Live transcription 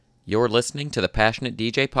You're listening to the Passionate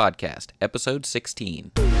DJ Podcast, Episode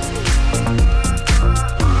 16.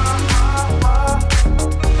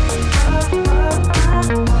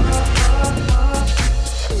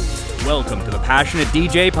 Welcome to the Passionate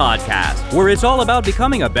DJ Podcast, where it's all about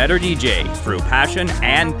becoming a better DJ through passion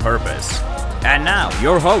and purpose. And now,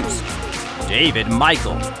 your host, David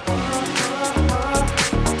Michael.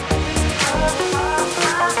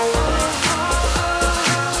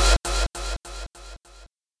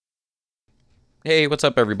 Hey, what's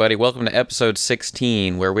up, everybody? Welcome to Episode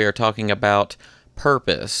 16, where we are talking about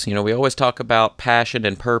purpose. You know, we always talk about passion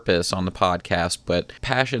and purpose on the podcast, but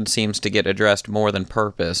passion seems to get addressed more than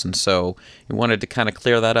purpose, and so we wanted to kind of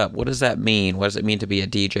clear that up. What does that mean? What does it mean to be a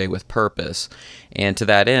DJ with purpose? And to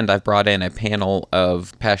that end, I've brought in a panel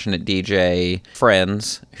of passionate DJ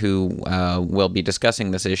friends who will be discussing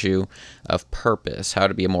this issue of purpose, how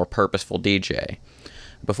to be a more purposeful DJ.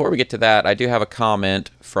 Before we get to that, I do have a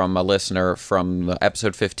comment from a listener from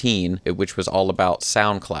episode 15, which was all about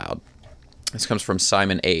SoundCloud. This comes from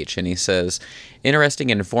Simon H., and he says,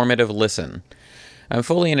 "Interesting and informative listen. I'm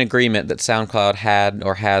fully in agreement that SoundCloud had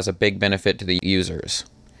or has a big benefit to the users.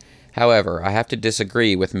 However, I have to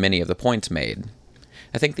disagree with many of the points made.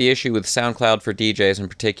 I think the issue with SoundCloud for DJs in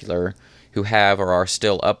particular, who have or are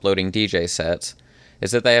still uploading DJ sets,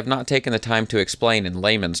 is that they have not taken the time to explain in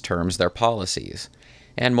layman's terms their policies,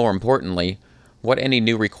 and more importantly, what any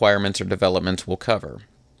new requirements or developments will cover.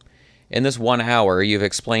 In this 1 hour, you've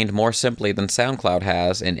explained more simply than SoundCloud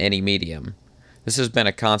has in any medium. This has been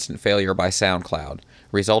a constant failure by SoundCloud,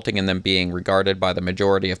 resulting in them being regarded by the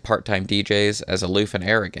majority of part-time DJs as aloof and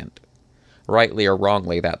arrogant. Rightly or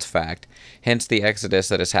wrongly, that's fact, hence the exodus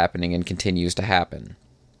that is happening and continues to happen.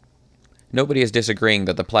 Nobody is disagreeing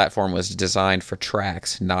that the platform was designed for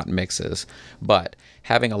tracks, not mixes, but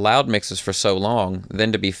having allowed mixes for so long,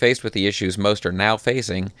 then to be faced with the issues most are now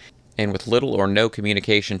facing, and with little or no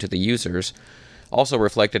communication to the users, also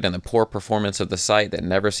reflected in the poor performance of the site that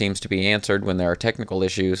never seems to be answered when there are technical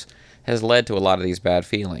issues, has led to a lot of these bad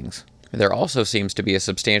feelings. There also seems to be a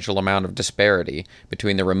substantial amount of disparity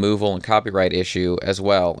between the removal and copyright issue as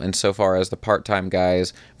well, insofar as the part-time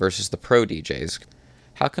guys versus the pro DJs.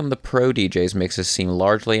 How come the pro DJs mixes seem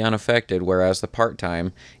largely unaffected, whereas the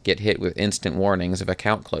part-time get hit with instant warnings of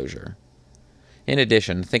account closure? In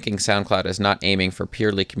addition, thinking SoundCloud is not aiming for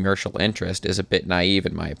purely commercial interest is a bit naive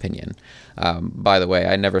in my opinion. By the way,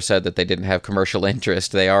 I never said that they didn't have commercial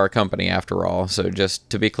interest. They are a company after all, so just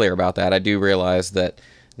to be clear about that, I do realize that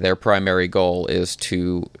their primary goal is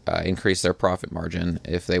to increase their profit margin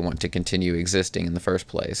if they want to continue existing in the first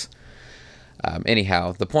place.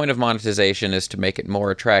 Anyhow, the point of monetization is to make it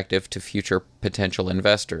more attractive to future potential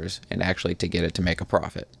investors and actually to get it to make a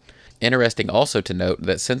profit. Interesting also to note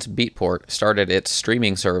that since Beatport started its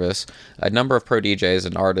streaming service, a number of pro DJs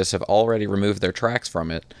and artists have already removed their tracks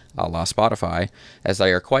from it, a la Spotify, as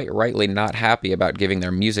they are quite rightly not happy about giving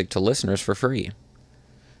their music to listeners for free.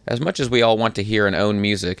 As much as we all want to hear and own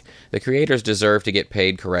music, the creators deserve to get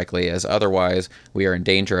paid correctly, as otherwise we are in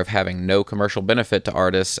danger of having no commercial benefit to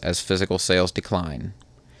artists as physical sales decline.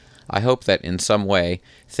 I hope that in some way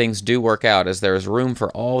things do work out, as there is room for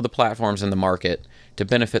all the platforms in the market to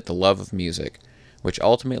benefit the love of music, which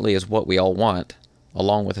ultimately is what we all want,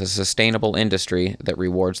 along with a sustainable industry that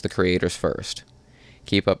rewards the creators first.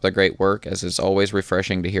 Keep up the great work, as it's always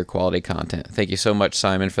refreshing to hear quality content." Thank you so much,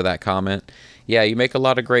 Simon, for that comment. Yeah, you make a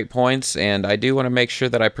lot of great points, and I do want to make sure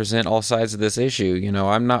that I present all sides of this issue. You know,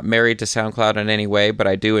 I'm not married to SoundCloud in any way, but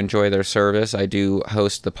I do enjoy their service. I do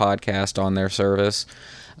host the podcast on their service.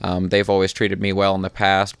 They've always treated me well in the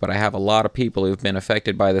past, but I have a lot of people who've been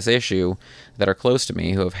affected by this issue that are close to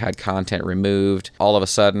me who have had content removed all of a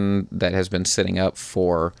sudden that has been sitting up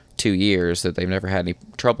for 2 years that they've never had any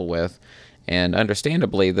trouble with. And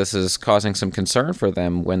understandably, this is causing some concern for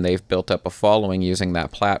them when they've built up a following using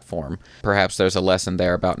that platform. Perhaps there's a lesson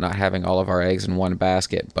there about not having all of our eggs in one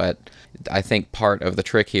basket, but I think part of the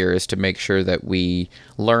trick here is to make sure that we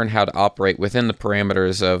learn how to operate within the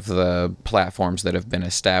parameters of the platforms that have been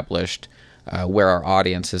established, where our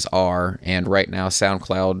audiences are. And right now,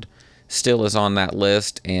 SoundCloud still is on that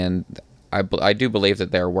list, and I do believe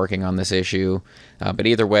that they're working on this issue. But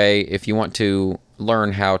either way, if you want to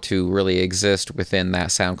learn how to really exist within that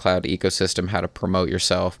SoundCloud ecosystem, how to promote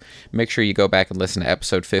yourself, make sure you go back and listen to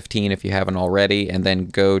episode 15 if you haven't already, and then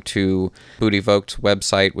go to Bootyvoked's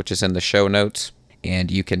website, which is in the show notes,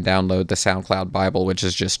 and you can download the SoundCloud Bible, which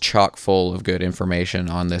is just chock full of good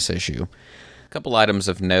information on this issue. couple items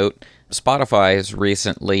of note. Spotify has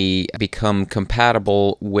recently become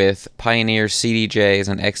compatible with Pioneer's CDJs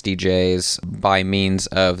and XDJs by means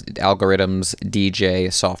of Algorithm's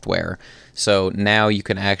DJ software. So now you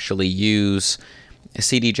can actually use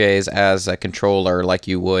CDJs as a controller like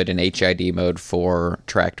you would in HID mode for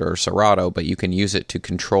Traktor or Serato, but you can use it to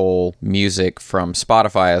control music from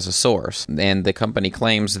Spotify as a source. And the company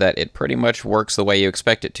claims that it pretty much works the way you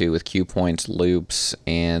expect it to, with cue points, loops,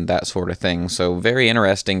 and that sort of thing. So very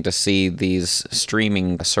interesting to see these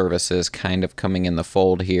streaming services kind of coming in the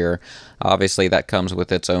fold here. Obviously, that comes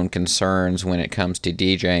with its own concerns when it comes to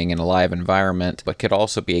DJing in a live environment, but could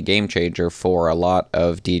also be a game changer for a lot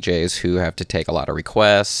of DJs who have to take a lot of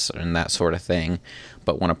requests and that sort of thing,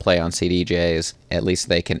 but want to play on CDJs. At least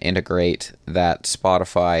they can integrate that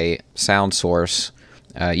Spotify sound source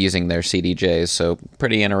using their CDJs. So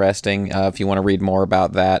pretty interesting. If you want to read more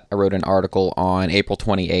about that, I wrote an article on April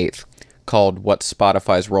 28th called What's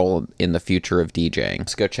Spotify's Role in the Future of DJing.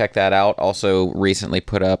 So go check that out. Also recently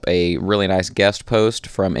put up a really nice guest post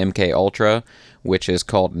from MK Ultra, which is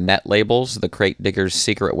called Net Labels, the Crate Digger's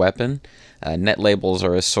Secret Weapon. Net labels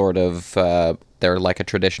are a sort of, they're like a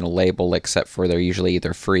traditional label, except for they're usually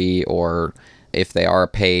either free, or if they are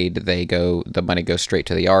paid, the money goes straight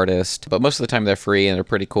to the artist. But most of the time they're free and they're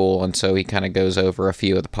pretty cool, and so he kind of goes over a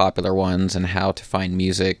few of the popular ones and how to find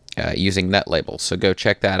music using net labels. So go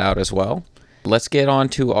check that out as well. Let's get on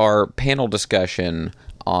to our panel discussion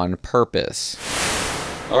on purpose.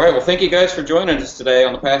 All right, well, thank you guys for joining us today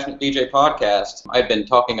on the Passionate DJ podcast. I've been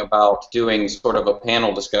talking about doing sort of a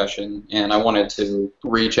panel discussion, and I wanted to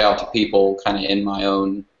reach out to people kind of in my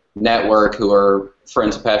own network who are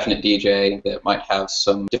friends of Passionate DJ that might have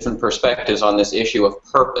some different perspectives on this issue of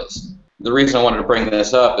purpose. The reason I wanted to bring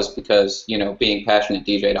this up is because, being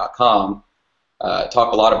passionatedj.com,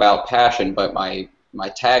 talk a lot about passion, but my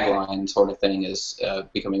tagline sort of thing is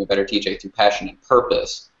becoming a better DJ through passion and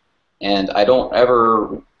purpose. And I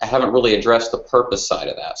haven't really addressed the purpose side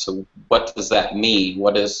of that. So what does that mean?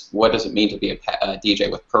 What does it mean to be a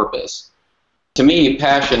DJ with purpose? To me,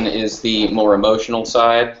 passion is the more emotional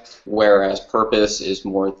side, whereas purpose is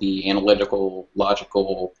more the analytical,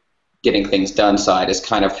 logical, getting things done side, is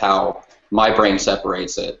kind of how my brain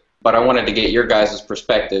separates it. But I wanted to get your guys'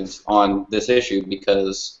 perspectives on this issue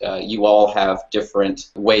because you all have different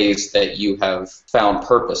ways that you have found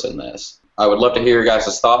purpose in this. I would love to hear your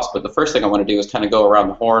guys' thoughts, but the first thing I want to do is kind of go around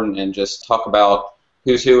the horn and just talk about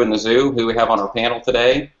who's who in the zoo, who we have on our panel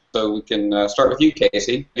today. So we can start with you,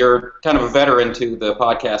 Casey. You're kind of a veteran to the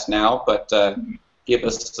podcast now, but give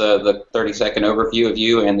us the 30-second overview of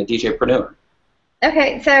you and the DJpreneur.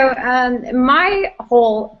 Okay, so my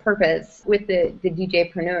whole purpose with the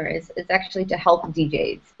DJpreneur is actually to help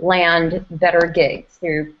DJs land better gigs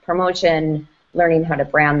through promotion, learning how to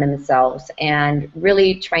brand themselves, and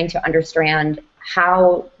really trying to understand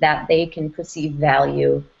how that they can perceive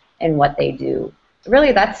value in what they do.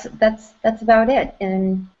 Really, that's about it.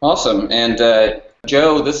 And awesome. And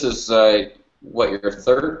Joe, this is your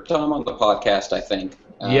third time on the podcast, I think.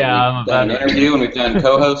 Yeah, we've done an interview and we've done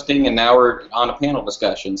co-hosting, and now we're on a panel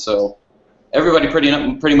discussion. So everybody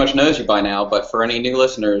pretty much knows you by now. But for any new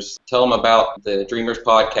listeners, tell them about the Dreamers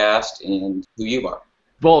podcast and who you are.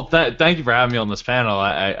 Well, thank you for having me on this panel.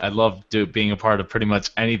 I love being a part of pretty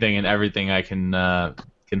much anything and everything I can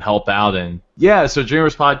help out in. Yeah, so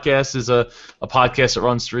Dreamers Podcast is a podcast that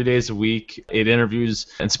runs 3 days a week. It interviews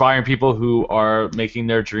inspiring people who are making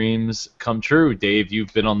their dreams come true. Dave,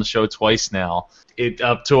 you've been on the show twice now. It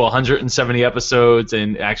up to 170 episodes,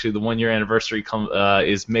 and actually the 1-year anniversary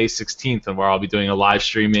is May 16th, and where I'll be doing a live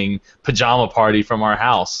streaming pajama party from our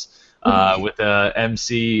house. With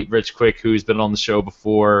MC Rich Quick, who's been on the show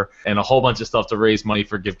before, and a whole bunch of stuff to raise money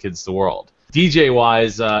for Give Kids the World.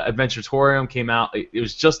 DJ-wise, Adventuratorium came out, it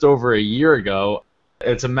was just over a year ago.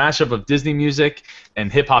 It's a mashup of Disney music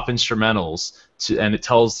and hip-hop instrumentals, and it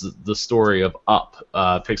tells the story of Up,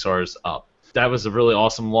 Pixar's Up. That was a really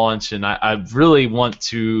awesome launch, and I really want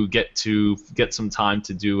to get some time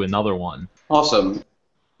to do another one. Awesome.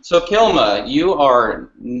 So, Kilma, you are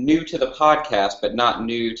new to the podcast, but not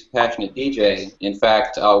new to Passionate DJ. In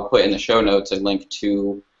fact, I'll put in the show notes a link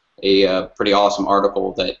to a pretty awesome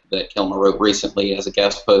article that Kilma wrote recently as a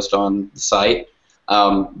guest post on the site.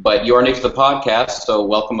 But you are new to the podcast, so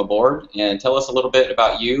welcome aboard, and tell us a little bit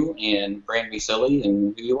about you and Brand Me Silly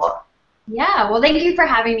and who you are. Yeah, well, thank you for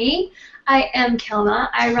having me. I am Kilma.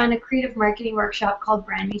 I run a creative marketing workshop called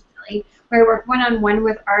Brand Me Silly, where I work one-on-one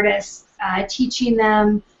with artists, teaching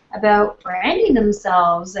them about branding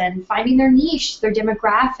themselves and finding their niche, their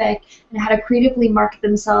demographic, and how to creatively market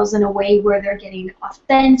themselves in a way where they're getting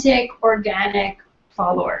authentic, organic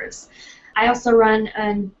followers. I also run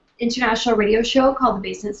an international radio show called The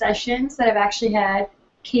Basement Sessions that I've actually had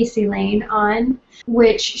Casey Lane on,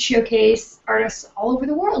 which showcase artists all over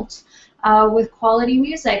the world with quality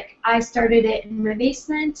music. I started it in my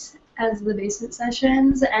basement as The Basement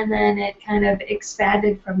Sessions, and then it kind of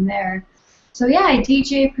expanded from there. So yeah, I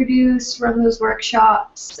DJ, produce, run those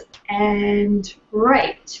workshops, and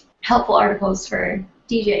write helpful articles for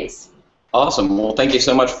DJs. Awesome. Well, thank you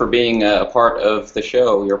so much for being a part of the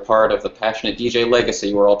show. You're part of the Passionate DJ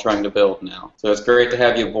legacy we're all trying to build now. So it's great to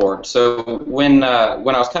have you aboard. So when I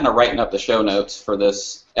was kind of writing up the show notes for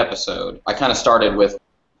this episode, I kind of started with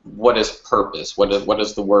what is purpose? What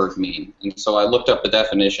does the word mean? And so I looked up the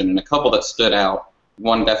definition, and a couple that stood out.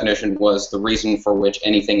 One definition was the reason for which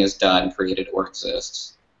anything is done, created, or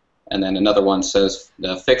exists. And then another one says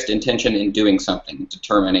the fixed intention in doing something,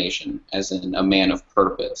 determination, as in a man of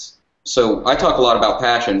purpose. So I talk a lot about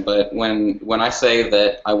passion, but when I say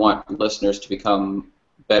that I want listeners to become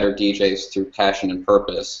better DJs through passion and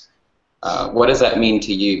purpose, what does that mean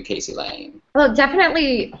to you, Casey Lane? Well, it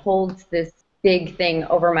definitely holds this big thing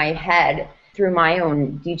over my head through my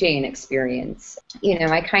own DJing experience. You know,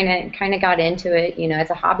 I kind of got into it, you know, as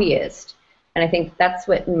a hobbyist, and I think that's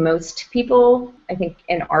what most people, I think,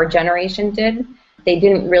 in our generation did. They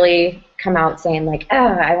didn't really come out saying like, oh,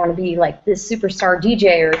 I want to be like this superstar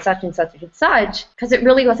DJ or such and such and such, because it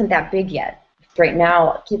really wasn't that big yet. Right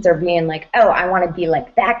now, kids are being like, oh, I want to be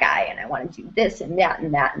like that guy, and I want to do this and that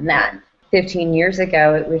and that and that. 15 years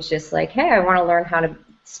ago, it was just like, hey, I want to learn how to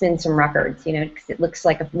spin some records, you know, because it looks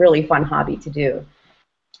like a really fun hobby to do.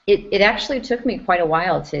 It actually took me quite a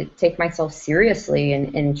while to take myself seriously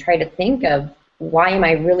and try to think of, why am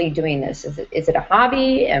I really doing this? Is it a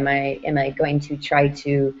hobby? Am I going to try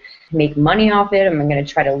to make money off it? Am I going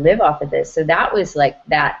to try to live off of this? So that was like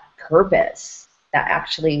that purpose that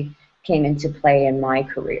actually came into play in my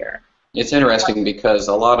career. It's interesting because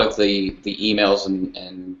a lot of the emails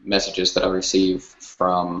and messages that I receive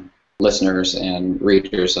from listeners and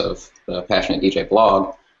readers of the Passionate DJ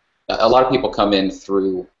blog, a lot of people come in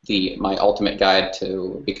through my ultimate guide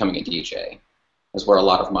to becoming a DJ. Is where a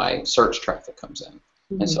lot of my search traffic comes in.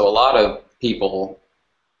 Mm-hmm. And so a lot of people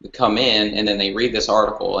come in and then they read this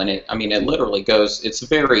article, and it literally goes, it's a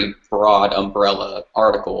very broad umbrella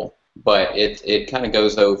article, but it kind of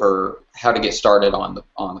goes over how to get started on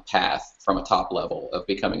the path from a top level of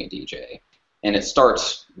becoming a DJ. And it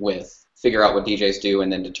starts with figure out what DJs do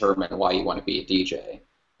and then determine why you want to be a DJ.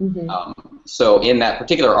 Mm-hmm. So in that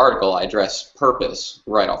particular article, I address purpose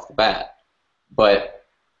right off the bat, but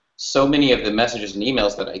so many of the messages and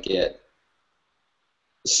emails that I get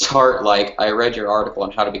start like, I read your article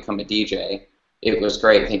on how to become a DJ. It was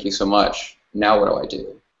great. Thank you so much. Now what do I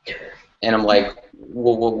do? And I'm like,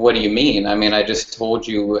 well, what do you mean? I mean, I just told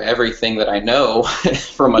you everything that I know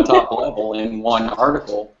from a top level in one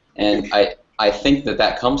article. And I think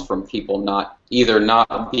that comes from people not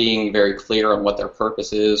being very clear on what their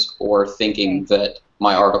purpose is, or thinking that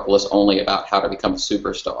my article is only about how to become a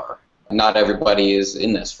superstar. Not everybody is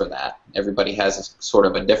in this for that. Everybody has sort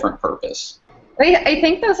of a different purpose. I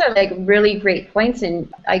think those are like really great points,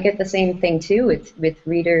 and I get the same thing too with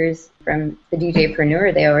readers from the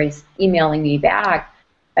DJpreneur. They always emailing me back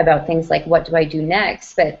about things like, what do I do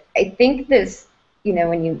next? But I think this, you know,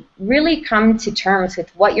 when you really come to terms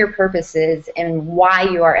with what your purpose is and why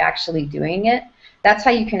you are actually doing it, that's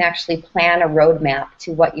how you can actually plan a roadmap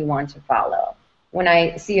to what you want to follow. When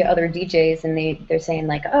I see other DJs and they're saying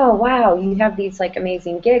like, oh wow, you have these like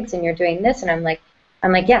amazing gigs and you're doing this, and I'm like,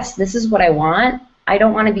 yes, this is what I want. I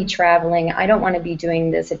don't want to be traveling. I don't want to be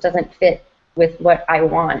doing this. It doesn't fit with what I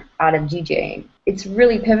want out of DJing. It's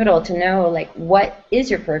really pivotal to know like, what is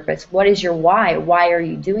your purpose? What is your why? Why are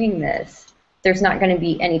you doing this? There's not going to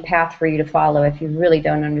be any path for you to follow if you really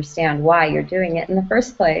don't understand why you're doing it in the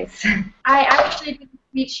first place. I actually did a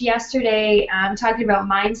speech yesterday talking about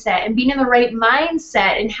mindset and being in the right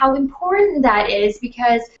mindset and how important that is,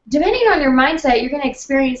 because depending on your mindset, you're going to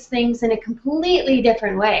experience things in a completely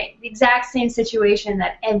different way. The exact same situation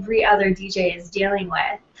that every other DJ is dealing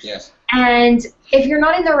with. Yes. And if you're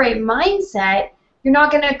not in the right mindset, you're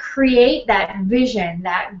not going to create that vision,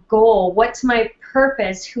 that goal. What's my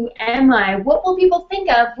purpose? Who am I? What will people think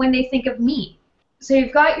of when they think of me? So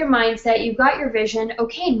you've got your mindset, you've got your vision.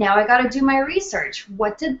 Okay, now I got to do my research.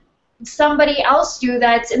 What did somebody else do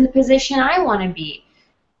that's in the position I want to be?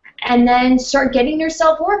 And then start getting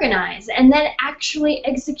yourself organized, and then actually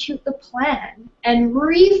execute the plan and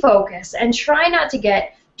refocus and try not to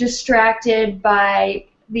get distracted by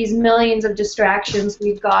these millions of distractions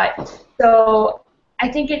we've got. So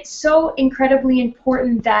I think it's so incredibly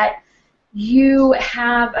important that you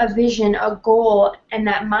have a vision, a goal, and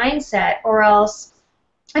that mindset, or else,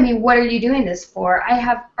 I mean, what are you doing this for? I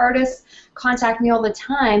have artists contact me all the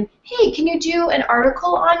time, hey, can you do an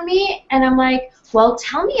article on me? And I'm like, well,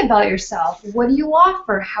 tell me about yourself. What do you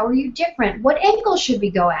offer? How are you different? What angle should we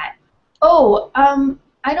go at? Oh,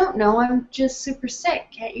 I don't know. I'm just super sick.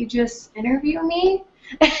 Can't you just interview me?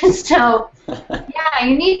 So, yeah,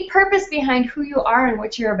 you need purpose behind who you are and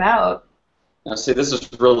what you're about. Now, see, this is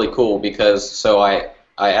really cool because I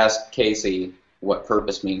asked Casey what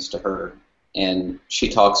purpose means to her, and she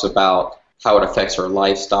talks about how it affects her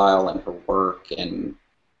lifestyle and her work and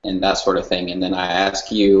that sort of thing. And then I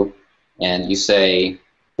ask you, and you say,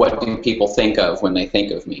 what do people think of when they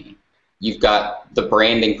think of me? You've got the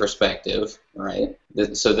branding perspective, right?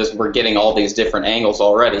 So we're getting all these different angles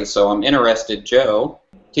already. So I'm interested, Joe,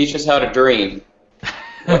 teach us how to dream.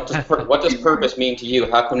 What does purpose mean to you?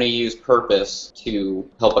 How can we use purpose to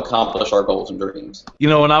help accomplish our goals and dreams? You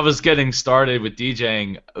know, when I was getting started with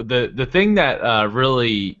DJing, the thing that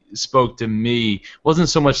really spoke to me wasn't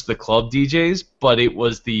so much the club DJs, but it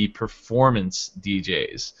was the performance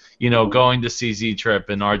DJs. You know, going to see Z-Trip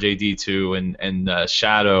and RJD2 and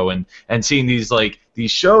Shadow and seeing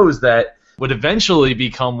these shows that would eventually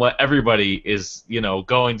become what everybody is, you know,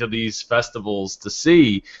 going to these festivals to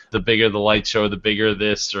see. The bigger the light show, the bigger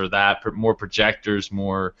this or that, more projectors,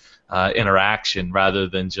 more interaction, rather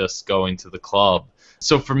than just going to the club.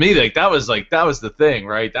 So for me, that was the thing,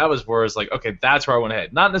 right? That was where it's like, okay, that's where I want to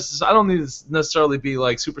head. Not necessarily, I don't need to necessarily be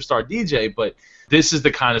like superstar DJ, but this is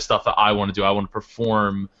the kind of stuff that I want to do. I want to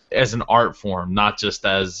perform as an art form, not just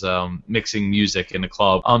as mixing music in a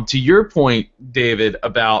club. To your point, David,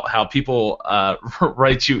 about how people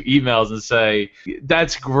write you emails and say,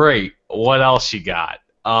 that's great, what else you got?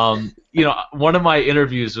 You know, one of my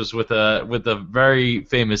interviews was with a very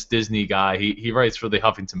famous Disney guy. He writes for the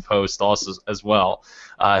Huffington Post also as well.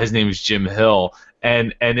 His name is Jim Hill.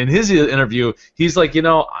 And in his interview, he's like, you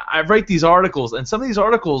know, I write these articles, and some of these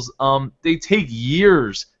articles, they take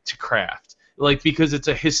years to craft, like, because it's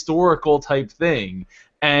a historical type thing,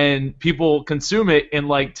 and people consume it in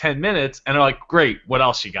like 10 minutes, and they're like, great, what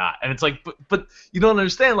else you got? And it's like, but you don't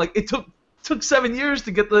understand, like, it took 7 years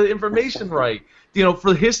to get the information right, you know,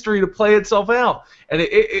 for history to play itself out. And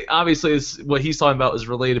it obviously is what he's talking about is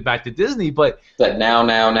related back to Disney, but that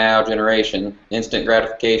now generation, instant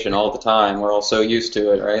gratification all the time. We're all so used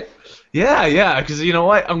to it, right? Yeah, because you know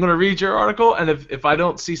what? I'm going to read your article, and if I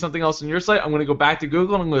don't see something else on your site, I'm going to go back to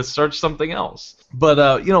Google and I'm going to search something else.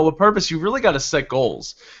 But, you know, with purpose, you really got to set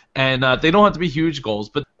goals. And they don't have to be huge goals.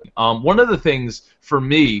 But one of the things for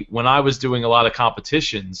me, when I was doing a lot of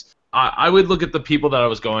competitions, I would look at the people that I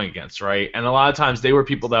was going against, right? And a lot of times they were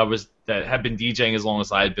people that had been DJing as long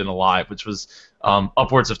as I had been alive, which was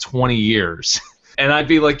upwards of 20 years. And I'd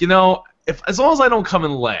be like, you know, as long as I don't come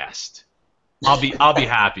in last, I'll be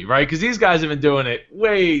happy, right? Because these guys have been doing it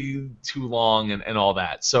way too long and all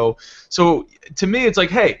that. So to me, it's like,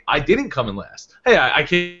 hey, I didn't come in last. Hey, I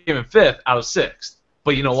came in 5th out of 6th.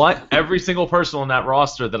 But you know what? Every single person on that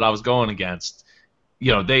roster that I was going against,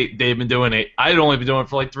 you know, they've been doing it. I'd only been doing it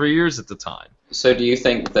for like 3 years at the time. So do you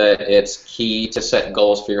think that it's key to set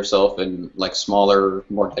goals for yourself in like smaller,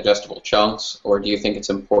 more digestible chunks, or do you think it's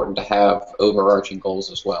important to have overarching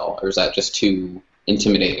goals as well, or is that just too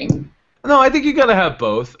intimidating? No, I think you got to have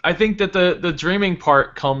both. I think that the dreaming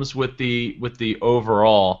part comes with the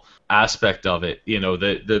overall aspect of it. You know,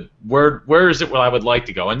 the where is it where I would like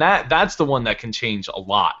to go, and that's the one that can change a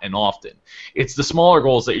lot and often. It's the smaller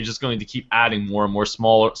goals that you're just going to keep adding more and more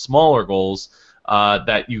smaller goals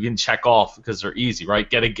that you can check off because they're easy, right?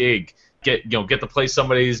 Get a gig, get to play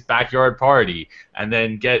somebody's backyard party, and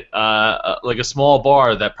then get like a small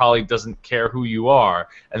bar that probably doesn't care who you are,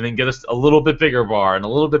 and then get a little bit bigger bar and a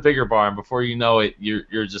little bit bigger bar, and before you know it,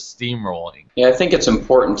 you're just steamrolling. Yeah, I think it's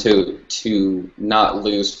important to not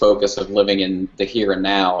lose focus of living in the here and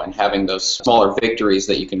now and having those smaller victories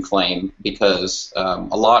that you can claim, because a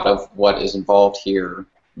lot of what is involved here,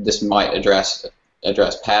 this might address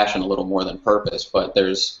passion a little more than purpose, but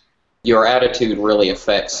your attitude really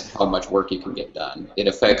affects how much work you can get done. It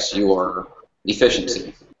affects your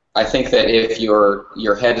efficiency. I think that if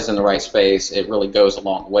your head is in the right space, it really goes a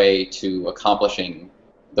long way to accomplishing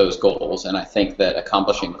those goals. And I think that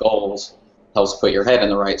accomplishing goals helps put your head in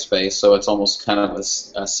the right space. So it's almost kind of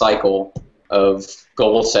a cycle of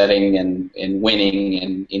goal setting and winning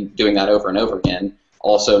and in doing that over and over again.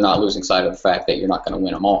 Also not losing sight of the fact that you're not going to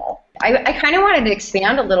win them all. I kind of wanted to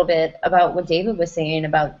expand a little bit about what David was saying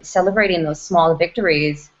about celebrating those small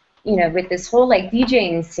victories. You know, with this whole like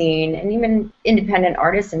DJing scene and even independent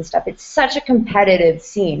artists and stuff, it's such a competitive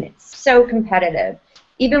scene. It's so competitive.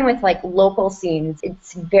 even with like local scenes,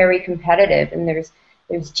 it's very competitive, and there's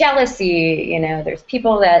jealousy, you know, there's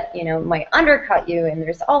people that, you know, might undercut you, and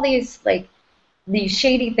there's all these like these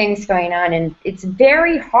shady things going on, and it's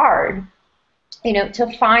very hard, you know, to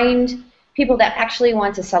find people that actually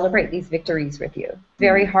want to celebrate these victories with you.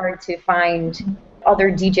 Very hard to find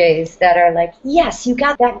other DJs that are like, yes, you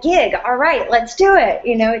got that gig, all right, let's do it.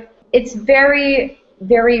 You know, it's very,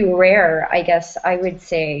 very rare, I guess I would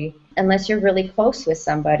say, unless you're really close with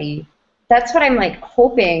somebody. That's what I'm like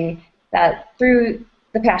hoping that through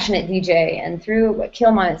the Passionate DJ and through what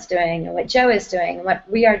Kilma is doing and what Joe is doing and what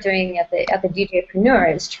we are doing at the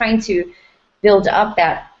DJpreneur is trying to build up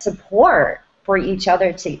that support for each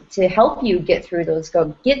other to help you get through those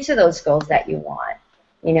get to those goals that you want.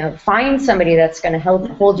 You know, find somebody that's going to help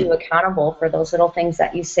hold you accountable for those little things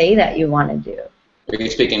that you say that you want to do. Are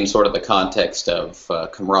you speaking in sort of the context of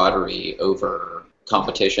camaraderie over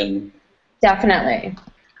competition? Definitely.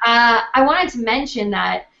 I wanted to mention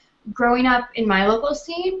that growing up in my local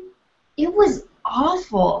scene, it was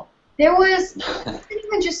awful. There was not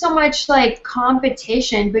even just so much like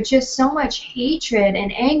competition, but just so much hatred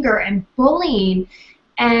and anger and bullying.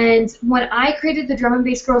 And when I created the Drum and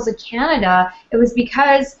Bass Girls of Canada, it was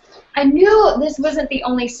because I knew this wasn't the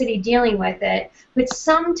only city dealing with it, but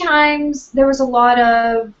sometimes there was a lot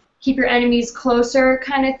of keep your enemies closer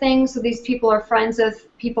kind of thing, so these people are friends with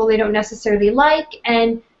people they don't necessarily like,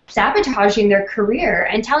 and sabotaging their career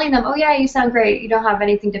and telling them, oh yeah, you sound great, you don't have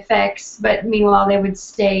anything to fix, but meanwhile they would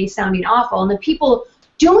stay sounding awful. And the people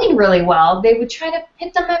doing really well, they would try to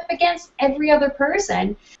pit them up against every other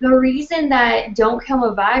person. The reason that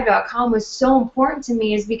Don'tKillMyVibe.com was so important to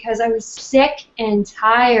me is because I was sick and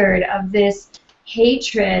tired of this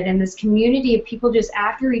hatred and this community of people just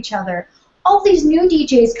after each other. All these new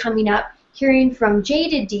DJs coming up, hearing from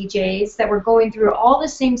jaded DJs that were going through all the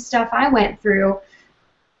same stuff I went through,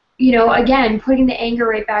 you know, again, putting the anger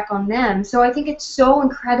right back on them. So I think it's so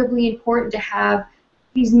incredibly important to have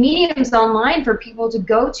these mediums online for people to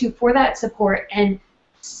go to for that support. And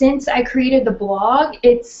since I created the blog,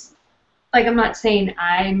 it's like, I'm not saying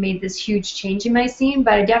I made this huge change in my scene,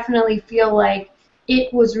 but I definitely feel like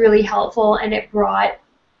it was really helpful and it brought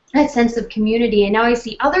a sense of community. And now I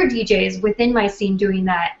see other DJs within my scene doing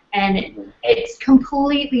that, and it's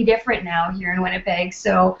completely different now here in Winnipeg.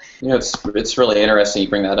 So you know, it's really interesting you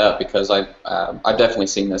bring that up, because I've definitely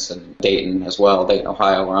seen this in Dayton as well, Dayton,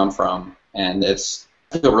 Ohio, where I'm from, and I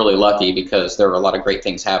feel really lucky because there are a lot of great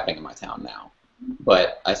things happening in my town now.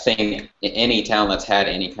 But I think any town that's had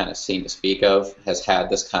any kind of scene to speak of has had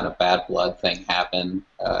this kind of bad blood thing happen,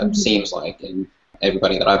 seems like, in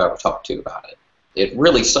everybody that I've ever talked to about it. It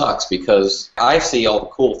really sucks because I see all the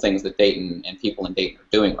cool things that Dayton and people in Dayton are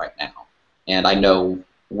doing right now, and I know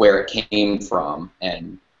where it came from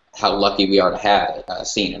and how lucky we are to have it,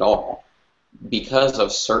 scene at all. Because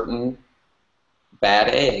of certain bad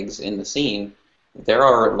eggs in the scene, there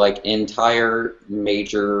are like entire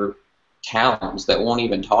major towns that won't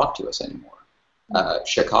even talk to us anymore.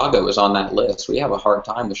 Chicago is on that list. We have a hard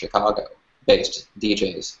time with Chicago-based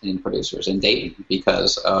DJs and producers in Dayton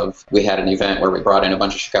because we had an event where we brought in a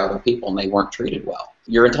bunch of Chicago people and they weren't treated well.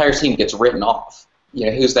 Your entire scene gets written off. You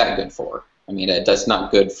know, who's that good for? I mean, that's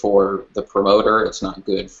not good for the promoter. It's not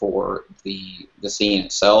good for the scene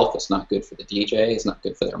itself. It's not good for the DJ. It's not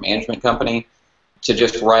good for their management company. To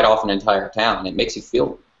just write off an entire town, it makes you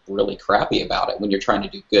feel really crappy about it when you're trying to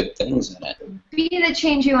do good things in it. be the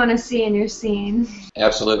change you want to see in your scene.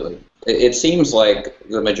 Absolutely. It seems like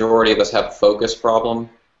the majority of us have a focus problem,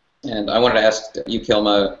 and I wanted to ask you,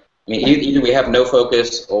 Kilma, I mean, either we have no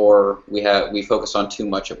focus or we focus on too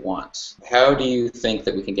much at once. How do you think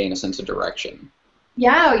that we can gain a sense of direction?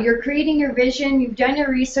 Yeah, you're creating your vision, you've done your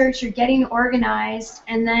research, you're getting organized,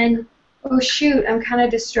 and then, oh shoot, I'm kind of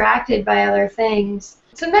distracted by other things.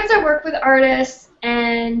 Sometimes I work with artists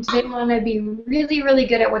and they want to be really, really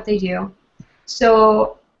good at what they do.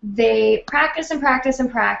 So they practice and practice and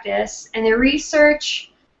practice, and they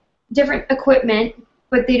research different equipment,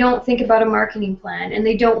 but they don't think about a marketing plan, and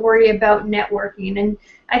they don't worry about networking. And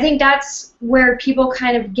I think that's where people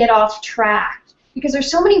kind of get off track, because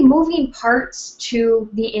there's so many moving parts to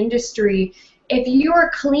the industry. If you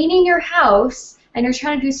are cleaning your house and you're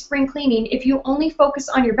trying to do spring cleaning, if you only focus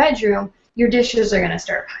on your bedroom, your dishes are going to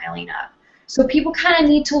start piling up. So people kind of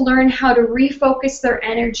need to learn how to refocus their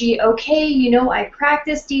energy. Okay, you know, I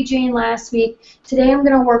practiced DJing last week. Today I'm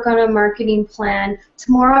going to work on a marketing plan.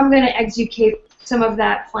 Tomorrow I'm going to execute some of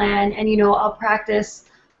that plan, and, you know, I'll practice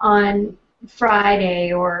on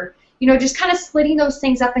Friday, or, you know, just kind of splitting those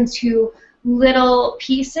things up into little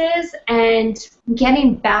pieces and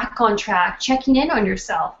getting back on track, checking in on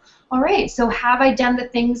yourself. all right, so have I done the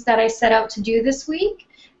things that I set out to do this week?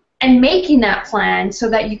 And making that plan so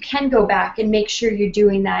that you can go back and make sure you're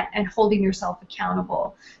doing that and holding yourself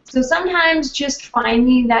accountable. So sometimes just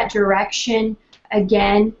finding that direction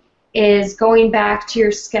again is going back to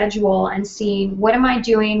your schedule and seeing what am I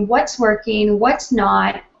doing, what's working, what's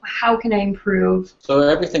not, how can I improve. So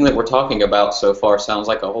everything that we're talking about so far sounds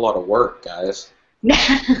like a whole lot of work, guys.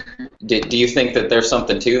 Do you think that there's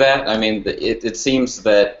something to that? I mean, it seems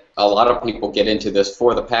that a lot of people get into this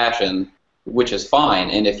for the passion, which is fine,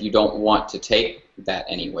 and if you don't want to take that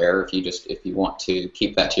anywhere, if you want to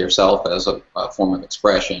keep that to yourself as a form of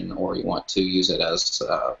expression, or you want to use it as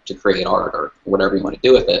to create art or whatever you want to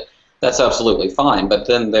do with it, that's absolutely fine. But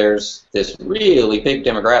then there's this really big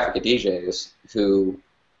demographic of DJs who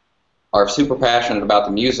are super passionate about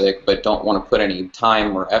the music but don't want to put any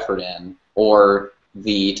time or effort in, or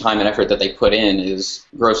the time and effort that they put in is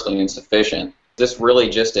grossly insufficient. Is this really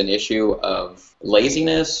just an issue of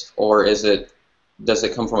laziness, or does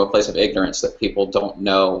it come from a place of ignorance that people don't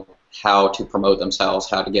know how to promote themselves,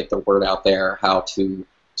 how to get the word out there, how to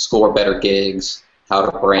score better gigs, how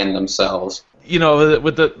to brand themselves? You know,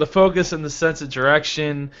 with the focus and the sense of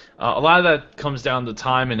direction, a lot of that comes down to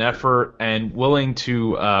time and effort and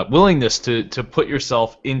willingness to put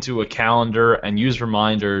yourself into a calendar and use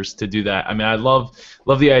reminders to do that. I mean, I love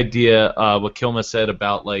the idea what Kilma said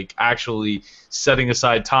about like actually setting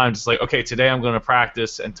aside time. Just like, okay, today I'm going to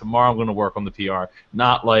practice and tomorrow I'm going to work on the PR.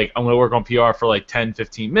 Not like I'm going to work on PR for like 10,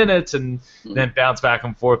 15 minutes and then bounce back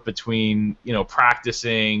and forth between, you know,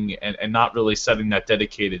 practicing and not really setting that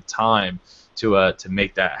dedicated time to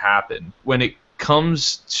make that happen. When it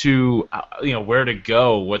comes to where to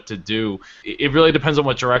go, what to do, it really depends on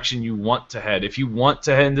what direction you want to head. If you want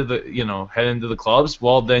to head into the clubs,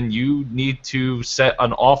 well, then you need to set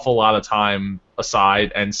an awful lot of time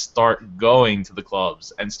aside and start going to the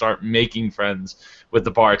clubs and start making friends with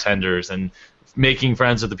the bartenders and making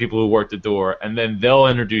friends with the people who work the door, and then they'll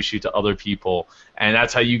introduce you to other people, and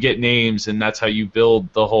that's how you get names, and that's how you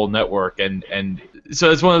build the whole network. And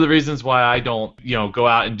so it's one of the reasons why I don't go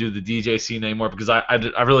out and do the DJ scene anymore, because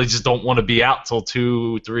I really just don't want to be out till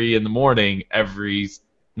 2, 3 in the morning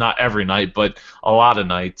not every night, but a lot of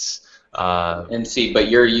nights. But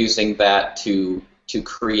you're using that to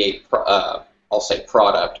create I'll say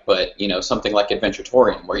product, but something like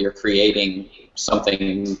Adventuretorium, where you're creating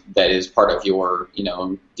something that is part of your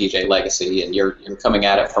DJ legacy, and you're coming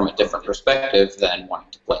at it from a different perspective than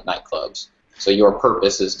wanting to play nightclubs. So your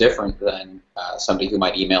purpose is different than somebody who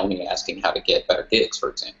might email me asking how to get better gigs,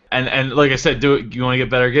 for example. And like I said, you want to get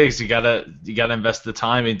better gigs, you gotta invest the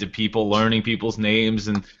time into people, learning people's names,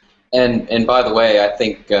 and by the way, I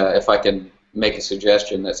think if I can make a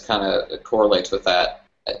suggestion that's kind of correlates with that.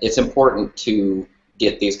 It's important to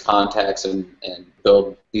get these contacts and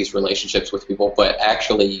build these relationships with people, but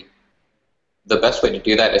actually the best way to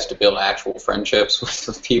do that is to build actual friendships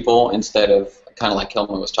with people, instead of kind of like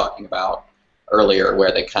Kilman was talking about earlier,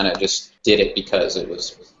 where they kind of just did it because it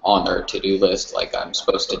was on their to-do list, like I'm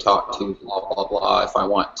supposed to talk to blah, blah, blah if I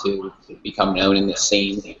want to become known in this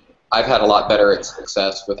scene. I've had a lot better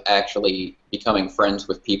success with actually becoming friends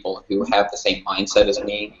with people who have the same mindset as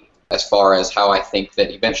me, as far as how I think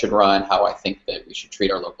that events should run, how I think that we should treat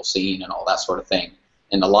our local scene and all that sort of thing,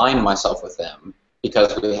 and align myself with them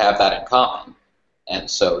because we have that in common. And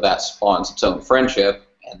so that spawns its own friendship,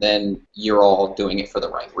 and then you're all doing it for the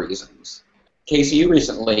right reasons. Casey, you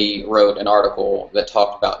recently wrote an article that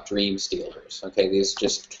talked about dream stealers, okay, these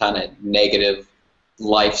just kind of negative,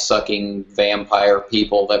 life-sucking vampire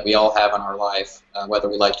people that we all have in our life, whether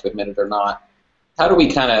we like to admit it or not. How do we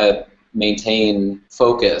kind of maintain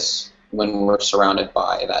focus when we're surrounded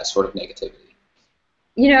by that sort of negativity?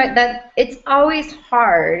 That it's always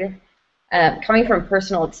hard. Coming from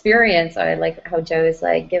personal experience, I like how Joe is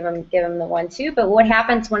like, give him the 1-2. But what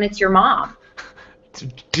happens when it's your mom?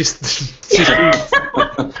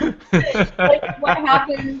 Like, what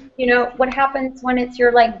happens? What happens when it's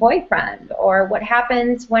your boyfriend, or what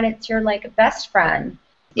happens when it's your best friend?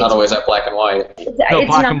 Not always that black and white. No,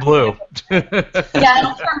 black and blue. Yeah,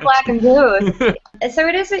 it's from black and blue. So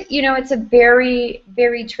it is it's a very,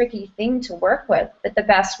 very tricky thing to work with. But the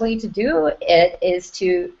best way to do it is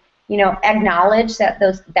to, acknowledge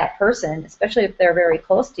that person, especially if they're very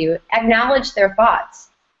close to you, acknowledge their thoughts.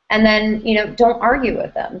 And then, don't argue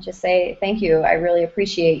with them. Just say, thank you, I really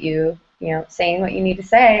appreciate you, saying what you need to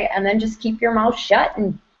say, and then just keep your mouth shut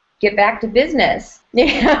and get back to business.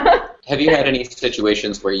 Have you had any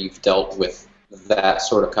situations where you've dealt with that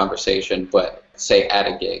sort of conversation, but say at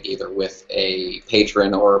a gig, either with a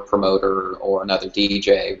patron or a promoter or another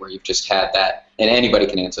DJ, where you've just had that, and anybody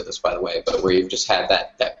can answer this, by the way, but where you've just had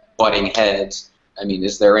that butting heads. I mean,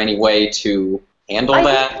 is there any way to handle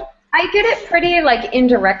that? I get it pretty like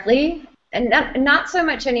indirectly, and not so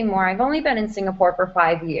much anymore. I've only been in Singapore for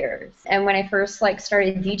 5 years, and when I first like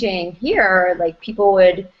started DJing here, like people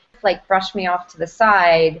would like brush me off to the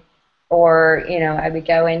side, or I would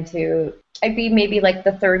go into, I'd be maybe like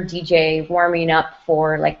the third DJ warming up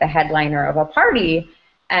for like the headliner of a party,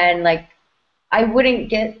 and like I wouldn't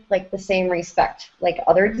get like the same respect like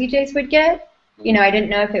other DJs would get. I didn't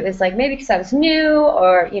know if it was like maybe because I was new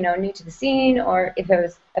or, new to the scene, or if it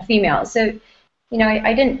was a female. So,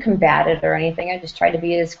 I didn't combat it or anything. I just tried to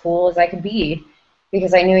be as cool as I could be,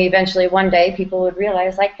 because I knew eventually one day people would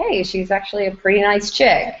realize like, hey, she's actually a pretty nice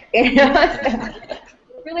chick.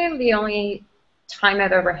 Really the only time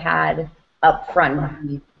I've ever had up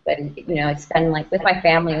front. But, it's been like with my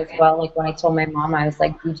family as well. Like when I told my mom I was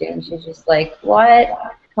like DJing, she's just like,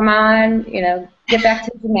 what? Come on, get back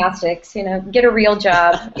to gymnastics, get a real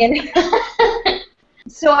job.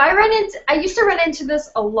 So I used to run into this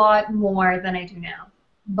a lot more than I do now.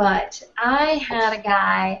 But I had a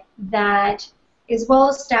guy that is well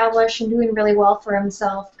established and doing really well for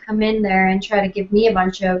himself come in there and try to give me a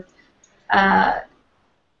bunch of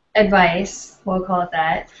advice, we'll call it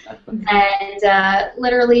that. And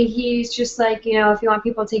literally he's just like, if you want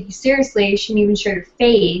people to take you seriously, you shouldn't even show your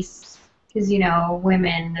face. Because,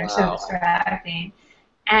 women, they're so distracting.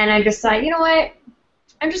 And I just thought, you know what?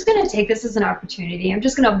 I'm just going to take this as an opportunity. I'm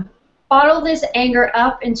just going to bottle this anger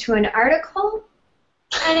up into an article.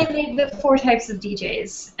 And I made the 4 types of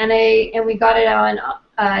DJs. And we got it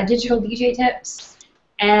on Digital DJ Tips.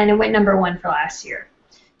 And it went #1 for last year.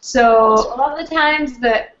 So a lot of the times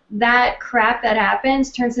that crap that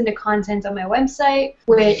happens turns into content on my website,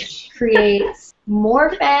 which creates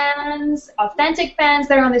more fans, authentic fans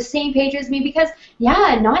that are on the same page as me, because,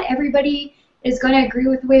 yeah, not everybody is going to agree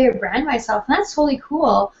with the way I brand myself, and that's totally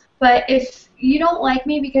cool. But if you don't like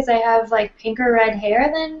me because I have, like, pink or red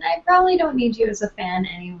hair, then I probably don't need you as a fan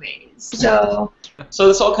anyways. So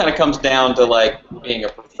this all kind of comes down to, like, being a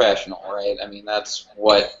professional, right? I mean, that's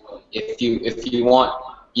what, if you want,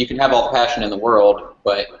 you can have all the passion in the world,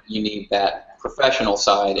 but you need that professional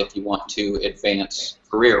side if you want to advance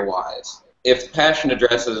career-wise. If passion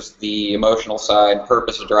addresses the emotional side,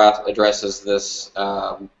 purpose addresses this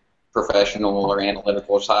professional or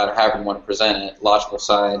analytical side, or however you want to present it, logical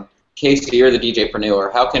side. Casey, you're the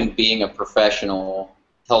DJpreneur. How can being a professional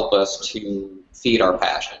help us to feed our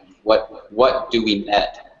passion? What do we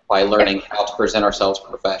net by learning how to present ourselves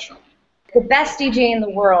professionally? The best DJ in the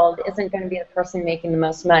world isn't going to be the person making the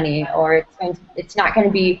most money, or it's not going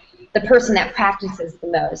to be the person that practices the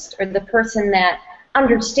most, or the person that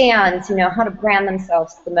understands, how to brand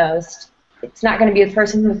themselves the most. It's not going to be the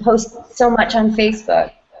person who posts so much on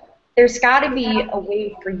Facebook. There's got to be a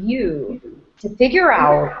way for you to figure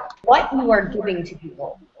out what you are giving to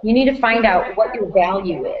people. You need to find out what your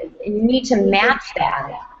value is, and you need to match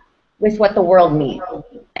that with what the world needs.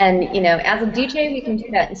 And, as a DJ, we can do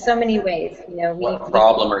that in so many ways. What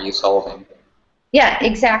problem are you solving? Yeah,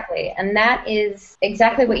 exactly. And that is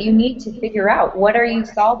exactly what you need to figure out. What are you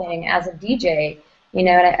solving as a DJ? And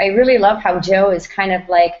I really love how Joe is kind of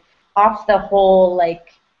like off the whole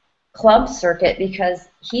like club circuit, because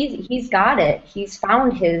he's got it. He's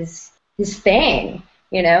found his thing,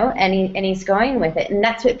 and he's going with it. And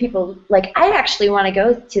that's what people like. I actually want to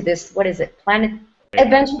go to this. What is it? Planet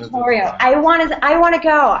Adventurio. I want to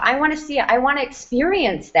go. I want to see it. I want to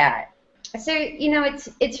experience that. So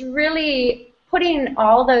it's really putting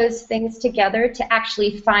all those things together to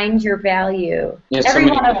actually find your value. Yeah, so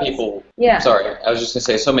many people. Yeah. Sorry, I was just gonna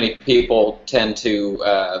say, so many people tend to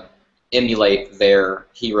emulate their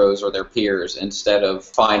heroes or their peers instead of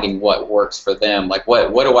finding what works for them. Like,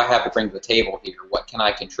 what do I have to bring to the table here? What can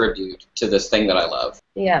I contribute to this thing that I love?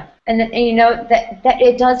 Yeah, and that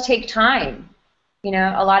it does take time.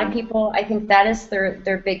 A lot of people, I think that is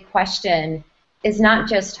their big question. Is not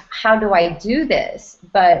just how do I do this,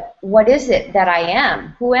 but what is it that I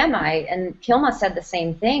am? Who am I? And Kilma said the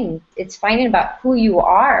same thing. It's finding about who you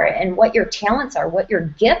are and what your talents are, what your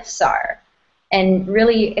gifts are, and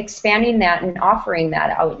really expanding that and offering that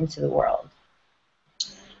out into the world.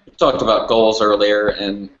 We talked about goals earlier,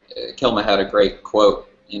 and Kilma had a great quote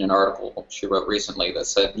in an article she wrote recently that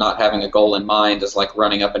said, "Not having a goal in mind is like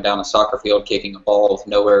running up and down a soccer field kicking a ball with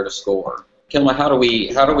nowhere to score." Kilma, how do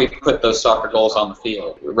we put those soccer goals on the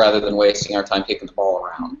field rather than wasting our time kicking the ball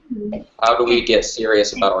around? How do we get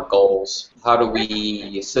serious about our goals? How do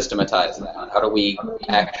we systematize that? How do we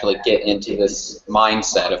actually get into this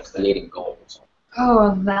mindset of creating goals?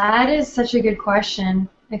 Oh, that is such a good question.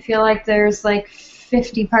 I feel like there's like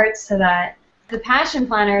 50 parts to that. The Passion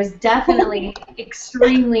Planner is definitely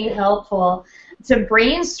extremely helpful to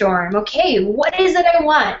brainstorm. Okay, what is it I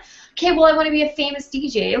want? Okay, well, I want to be a famous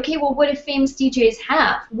DJ. Okay, well, what do famous DJs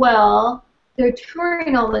have? Well, they're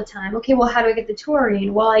touring all the time. Okay, well, how do I get the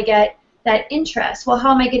touring? Well, I get that interest. Well,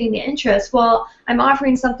 how am I getting the interest? Well, I'm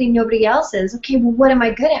offering something nobody else is. Okay, well, what am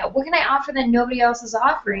I good at? What can I offer that nobody else is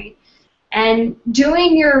offering? And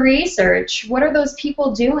doing your research, what are those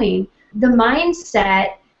people doing? The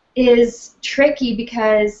mindset is tricky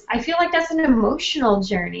because I feel like that's an emotional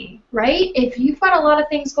journey, right? If you've got a lot of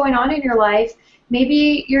things going on in your life,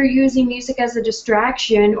 maybe you're using music as a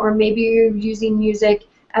distraction, or maybe you're using music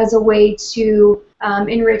as a way to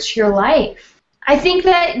enrich your life. I think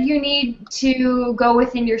that you need to go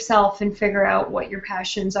within yourself and figure out what your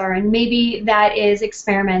passions are, and maybe that is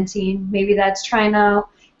experimenting. Maybe that's trying out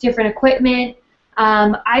different equipment.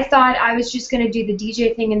 I thought I was just going to do the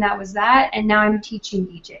DJ thing and that was that, and now I'm teaching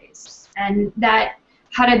DJs. And that,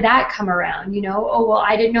 how did that come around? You know, oh, well,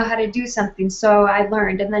 I didn't know how to do something, so I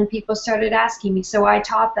learned, and then people started asking me, so I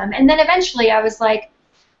taught them. And then eventually I was like,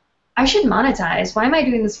 I should monetize. Why am I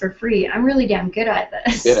doing this for free? I'm really damn good at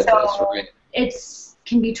this. Good at this, right? It's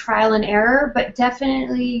can be trial and error, but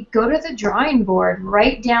definitely go to the drawing board.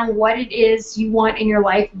 Write down what it is you want in your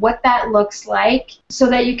life, what that looks like, so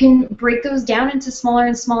that you can break those down into smaller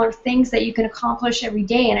and smaller things that you can accomplish every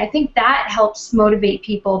day. And I think that helps motivate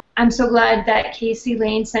people. I'm so glad that Casey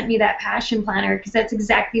Lane sent me that Passion Planner, because that's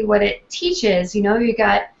exactly what it teaches. You know, you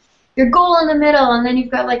got your goal in the middle, and then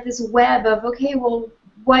you've got like this web of, okay, well,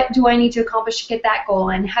 what do I need to accomplish to get that goal,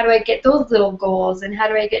 and how do I get those little goals, and how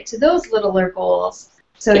do I get to those littler goals?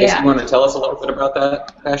 So Casey, yeah. you want to tell us a little bit about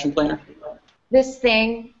that Passion Planner? This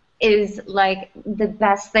thing is like the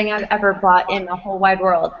best thing I've ever bought in the whole wide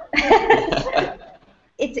world.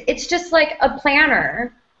 It's just like a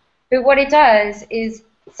planner, but what it does is,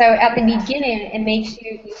 so at the beginning it makes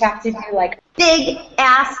you have to do like big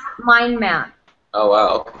ass mind map. Oh,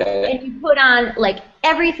 wow, okay. And you put on like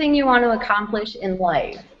everything you want to accomplish in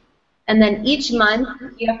life. And then each month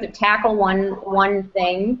you have to tackle one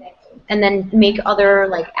thing and then make other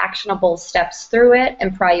like actionable steps through it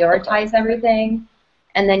and prioritize everything.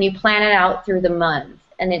 And then you plan it out through the month.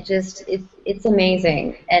 And it's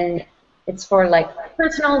amazing. And it's for like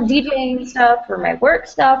personal DJing stuff, for my work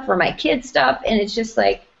stuff, for my kids stuff, and it's just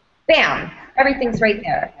like, bam, everything's right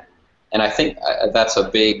there. And I think that's a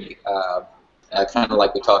big, kind of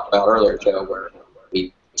like we talked about earlier, Joe, where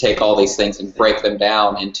we take all these things and break them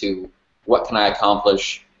down into what can I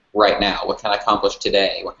accomplish right now, what can I accomplish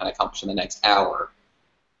today, what can I accomplish in the next hour,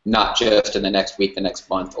 not just in the next week, the next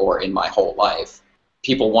month, or in my whole life.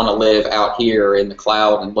 People want to live out here in the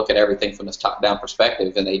cloud and look at everything from this top-down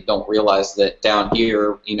perspective, and they don't realize that down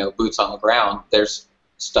here, you know, boots on the ground, there's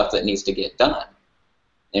stuff that needs to get done.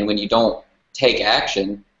 And when you don't take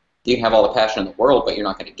action, you can have all the passion in the world, but you're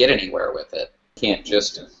not going to get anywhere with it. You can't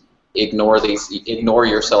just ignore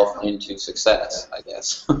yourself into success, I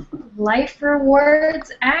guess. Life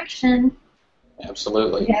rewards action.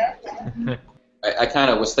 Absolutely. Yeah. I kind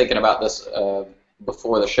of was thinking about this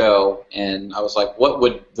before the show, and I was like, what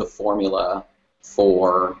would the formula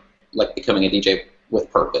for like becoming a DJ with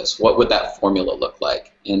purpose, what would that formula look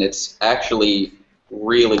like? And it's actually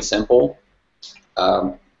really simple.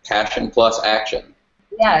 Passion plus action.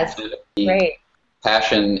 Yes, great.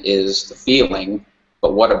 Passion is the feeling,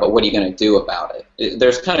 but what are you going to do about it?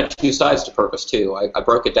 There's kind of two sides to purpose too. I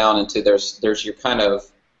broke it down into there's your kind of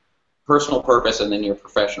personal purpose and then your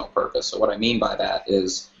professional purpose. So what I mean by that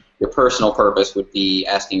is your personal purpose would be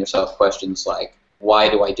asking yourself questions like, why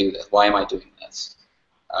do I do this? Why am I doing this?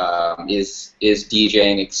 Is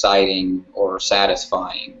DJing exciting or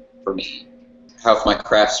satisfying for me? How's my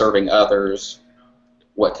craft serving others?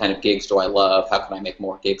 What kind of gigs do I love? How can I make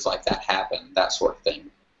more gigs like that happen? That sort of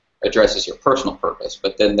thing addresses your personal purpose.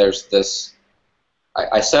 But then there's this,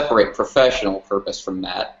 I separate professional purpose from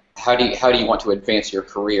that. How do you want to advance your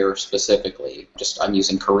career specifically? I'm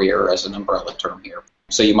using career as an umbrella term here.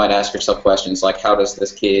 So you might ask yourself questions like, how does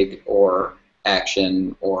this gig or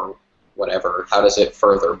action or whatever, how does it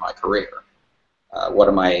further my career? What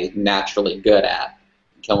am I naturally good at?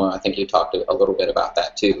 Kilman, I think you talked a little bit about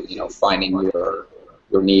that too, you know, finding your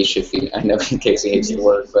niche, I know Casey hates the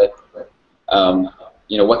word, but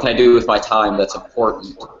you know, what can I do with my time that's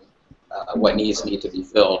important? What needs need to be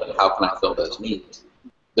filled, and how can I fill those needs?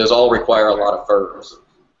 Those all require a lot of verbs.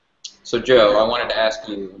 So Joe, I wanted to ask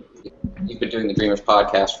you, you've been doing the Dreamers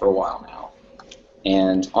podcast for a while now,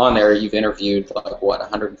 and on there you've interviewed like, what,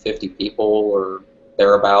 150 people or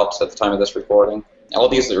thereabouts at the time of this recording? All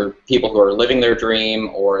these are people who are living their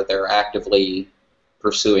dream or they're actively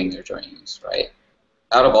pursuing their dreams, right?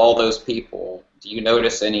 out of all those people, do you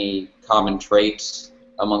notice any common traits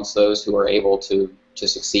amongst those who are able to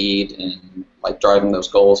succeed in like driving those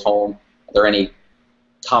goals home? Are there any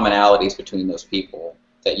commonalities between those people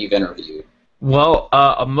that you've interviewed? Well,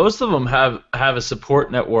 most of them have a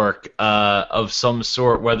support network of some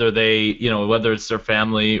sort, whether whether it's their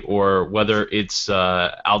family or whether it's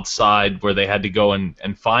outside where they had to go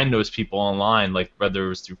and find those people online, like whether it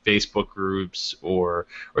was through Facebook groups or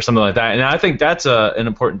something like that. And I think that's an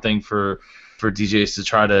important thing for DJs to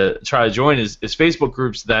try to join is Facebook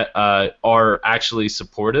groups that are actually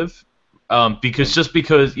supportive. Because just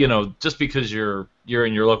because you're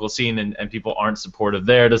in your local scene and people aren't supportive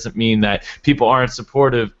there doesn't mean that people aren't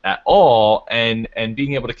supportive at all. And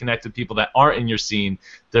being able to connect with people that aren't in your scene,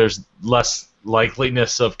 there's less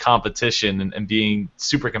likeliness of competition, and being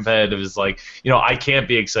super competitive is like, I can't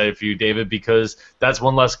be excited for you, David, because that's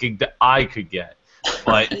one less gig that I could get.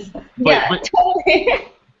 But Totally.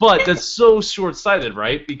 but that's so short-sighted,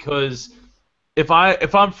 right? Because if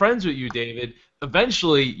I'm friends with you, David,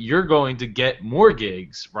 eventually you're going to get more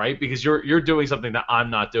gigs, right? Because you're doing something that I'm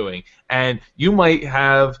not doing, and you might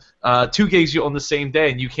have 2 gigs on the same day,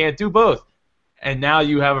 and you can't do both. And now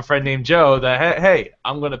you have a friend named Joe that, hey,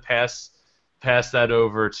 I'm going to pass that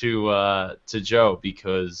over to Joe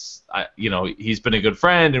because he's been a good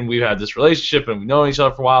friend, and we've had this relationship, and we've known each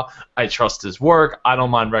other for a while. I trust his work. I don't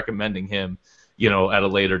mind recommending him, at a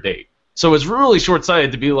later date. So it's really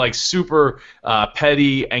short-sighted to be like super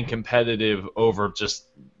petty and competitive over just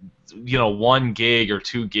 1 gig or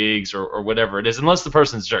 2 gigs or whatever it is, unless the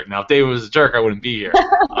person's a jerk. Now, if David was a jerk, I wouldn't be here,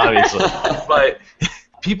 obviously. But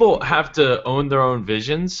people have to own their own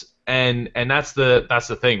visions, and that's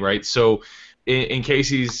the thing, right? So in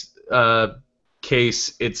Casey's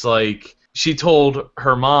case, it's like she told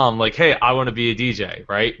her mom, like, hey, I want to be a DJ,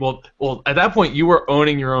 right? Well, at that point, you were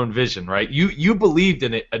owning your own vision, right? You believed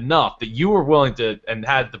in it enough that you were willing to and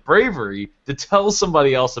had the bravery to tell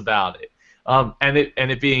somebody else about it. And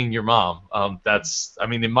it being your mom.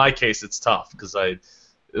 In my case, it's tough because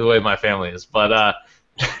the way my family is. But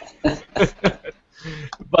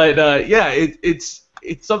it's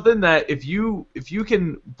something that if you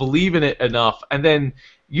can believe in it enough, and then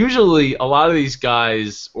usually a lot of these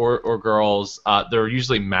guys or girls, they're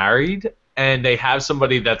usually married, and they have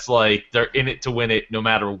somebody that's like they're in it to win it no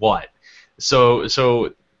matter what.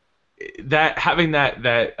 So that having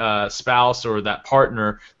that spouse or that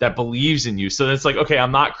partner that believes in you, so it's like, okay,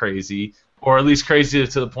 I'm not crazy, or at least crazy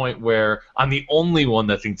to the point where I'm the only one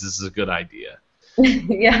that thinks this is a good idea.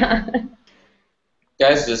 Yeah.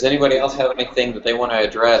 Guys, does anybody else have anything that they want to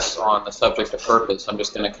address on the subject of purpose? I'm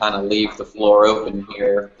just going to kind of leave the floor open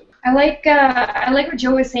here. I like what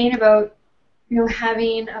Joe was saying about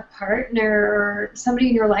having a partner or somebody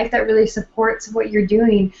in your life that really supports what you're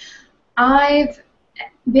doing. I've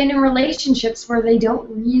been in relationships where they don't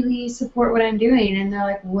really support what I'm doing, and they're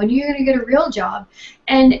like, when are you going to get a real job?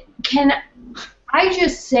 And can I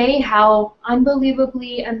just say how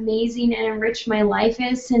unbelievably amazing and enriched my life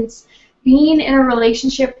is since being in a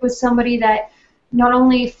relationship with somebody that not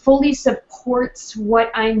only fully supports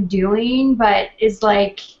what I'm doing, but is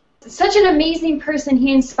like such an amazing person.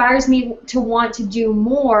 He inspires me to want to do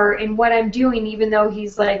more in what I'm doing, even though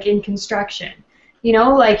he's like in construction.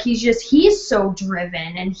 He's so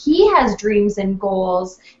driven, and he has dreams and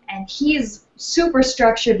goals, and he's super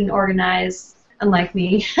structured and organized, unlike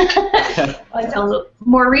me, until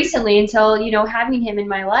more recently, until having him in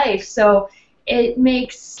my life. So it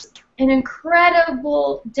makes an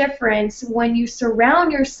incredible difference when you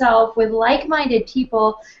surround yourself with like-minded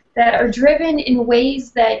people that are driven in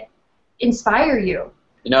ways that inspire you.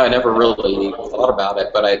 I never really thought about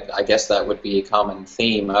it, but I guess that would be a common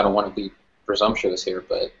theme. I don't want to be presumptuous here,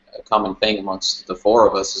 but a common thing amongst the 4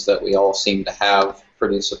 of us is that we all seem to have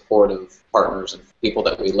pretty supportive partners and people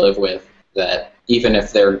that we live with that even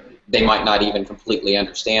if they might not even completely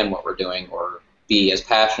understand what we're doing or be as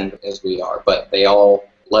passionate as we are, but they all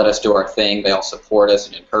let us do our thing. They all support us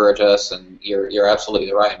and encourage us, and you're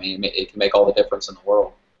absolutely right. I mean, it can make all the difference in the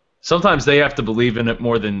world. Sometimes they have to believe in it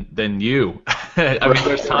more than you.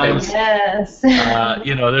 There's times, Yes.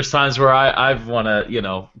 there's times where I want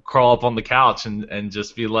to, crawl up on the couch and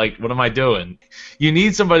just be like, what am I doing? You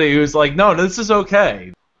need somebody who's like, no, this is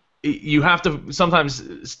okay. You have to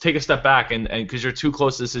sometimes take a step back and because you're too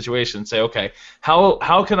close to the situation, say, okay,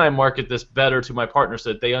 how can I market this better to my partner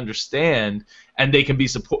so that they understand and they can be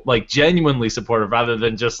genuinely supportive rather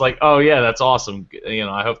than just like, oh yeah, that's awesome.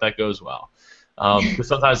 I hope that goes well. Because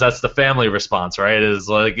sometimes that's the family response, right? Is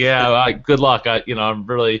like, yeah, good luck. I'm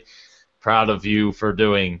really proud of you for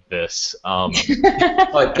doing this.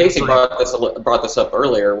 Casey brought this up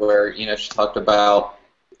earlier, where she talked about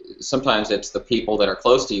sometimes it's the people that are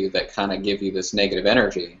close to you that kind of give you this negative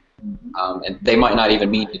energy. And they might not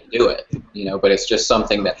even mean to do it, but it's just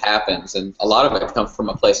something that happens, and a lot of it comes from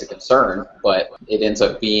a place of concern, but it ends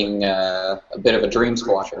up being a bit of a dream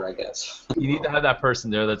squasher, I guess. You need to have that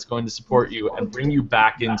person there that's going to support you and bring you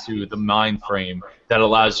back into the mind frame that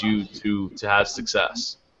allows you to have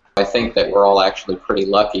success. I think that we're all actually pretty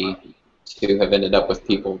lucky to have ended up with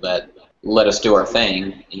people that let us do our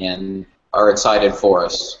thing and are excited for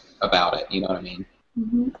us about it, you know what I mean?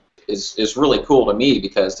 Mm-hmm. Is really cool to me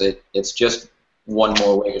because it's just one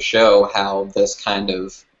more way to show how this kind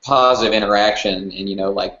of positive interaction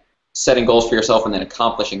and, like setting goals for yourself and then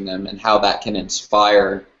accomplishing them, and how that can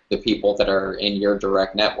inspire the people that are in your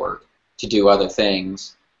direct network to do other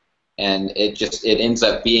things. And it ends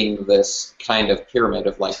up being this kind of pyramid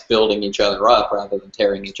of like building each other up rather than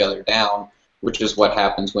tearing each other down, which is what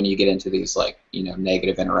happens when you get into these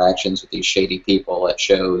negative interactions with these shady people at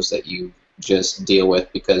shows that you just deal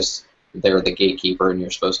with because they're the gatekeeper and you're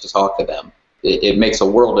supposed to talk to them. It makes a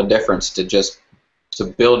world of difference to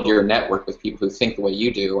build your network with people who think the way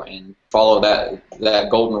you do and follow that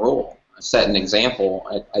golden rule. Set an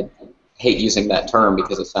example. I hate using that term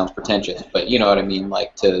because it sounds pretentious, but you know what I mean,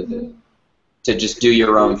 like to just do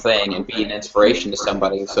your own thing and be an inspiration to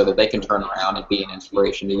somebody so that they can turn around and be an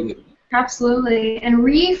inspiration to you. Absolutely, and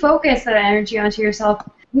refocus that energy onto yourself.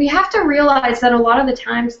 We have to realize that a lot of the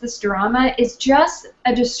times this drama is just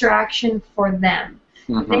a distraction for them.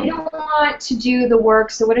 Mm-hmm. They don't want to do the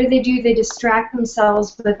work, so what do? They distract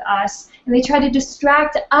themselves with us, and they try to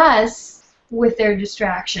distract us with their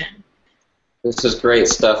distraction. This is great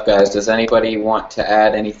stuff, guys. Does anybody want to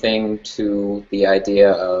add anything to the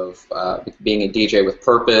idea of being a DJ with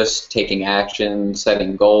purpose, taking action,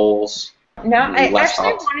 setting goals? No, I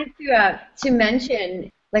actually wanted to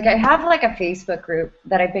mention, like, I have like a Facebook group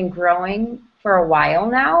that I've been growing for a while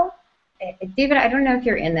now. David, I don't know if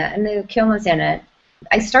you're in that. I know Kilma's in it.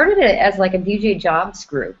 I started it as like a DJ jobs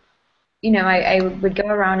group. I would go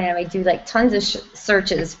around and I would do like tons of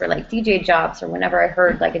searches for like DJ jobs, or whenever I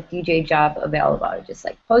heard like a DJ job available, I would just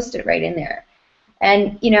like post it right in there.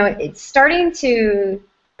 And it's starting to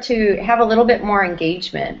have a little bit more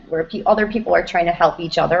engagement where other people are trying to help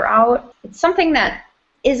each other out. It's something that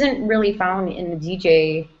isn't really found in the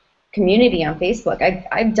DJ community on Facebook.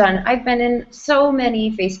 I've been in so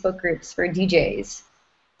many Facebook groups for DJs,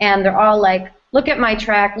 and they're all like, look at my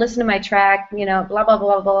track, listen to my track, blah, blah,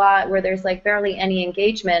 blah, blah, where there's like barely any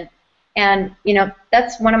engagement. And,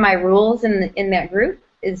 that's one of my rules in that group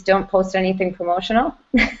is don't post anything promotional.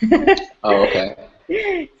 Oh, okay.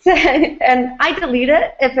 And I delete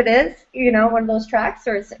it if it is, one of those tracks,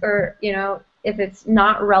 or if it's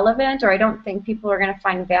not relevant, or I don't think people are going to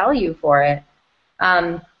find value for it.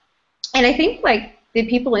 And I think like the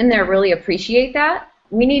people in there really appreciate that.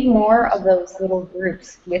 We need more of those little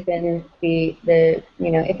groups within the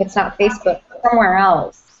if it's not Facebook, somewhere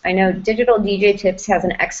else. I know Digital DJ Tips has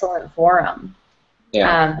an excellent forum.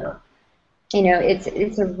 Yeah.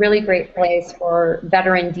 It's a really great place for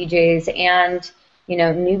veteran DJs and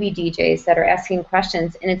newbie DJs that are asking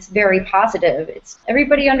questions, and it's very positive.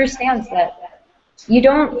 Everybody understands that you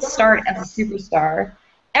don't start as a superstar.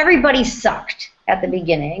 Everybody sucked at the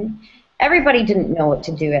beginning. Everybody didn't know what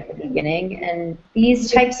to do at the beginning, and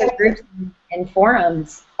these types of groups and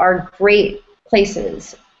forums are great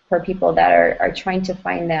places for people that are trying to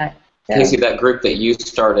find that. Casey, that group that you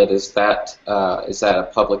started, is that a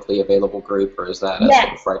publicly available group, or is that a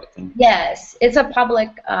sort of private thing? Yes, it's a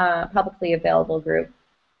publicly available group.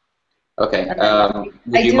 Okay.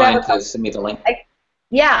 Would you mind to send me the link?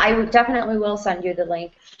 Yeah, I definitely will send you the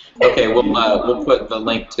link. Okay, we'll put the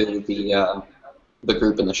link to the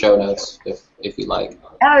group in the show notes if you like.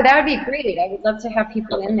 Oh, that would be great. I would love to have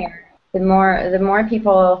people in there. The more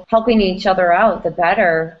people helping each other out, the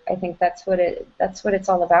better. I think that's what it's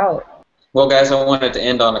all about. Well, guys, I wanted to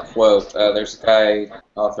end on a quote. There's a guy,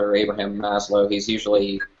 author Abraham Maslow. He's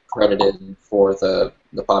usually credited for the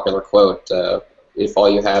popular quote, if all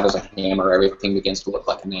you have is a hammer, everything begins to look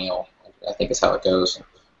like a nail. I think is how it goes.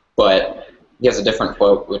 But he has a different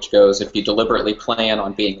quote which goes, if you deliberately plan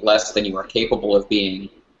on being less than you are capable of being,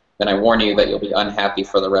 then I warn you that you'll be unhappy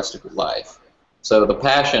for the rest of your life. So the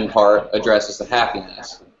passion part addresses the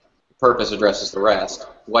happiness. The purpose addresses the rest.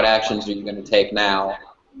 What actions are you going to take now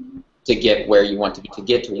to get where you want to be, to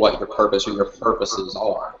get to what your purpose or your purposes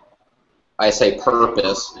are? I say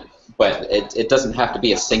purpose, but it doesn't have to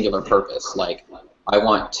be a singular purpose. Like, I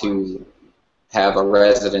want to have a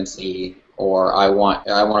residency, or I want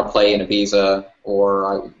to play in Ibiza,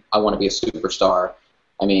 or I want to be a superstar.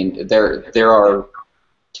 I mean, there are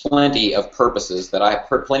plenty of purposes that I have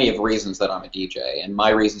plenty of reasons that I'm a DJ, and my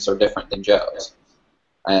reasons are different than Joe's.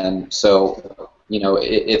 And so,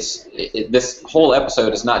 this whole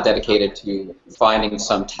episode is not dedicated to finding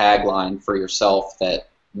some tagline for yourself, that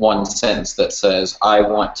one sentence that says, I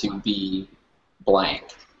want to be blank.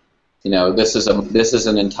 This is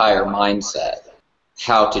an entire mindset,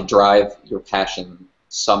 how to drive your passion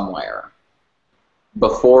somewhere.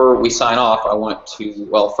 Before we sign off,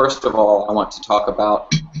 first of all, I want to talk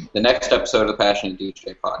about the next episode of the Passionate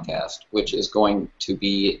DJ podcast, which is going to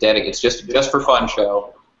be dedicated. It's just for fun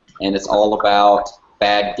show, and it's all about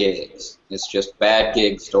bad gigs. It's just bad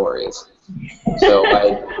gig stories. So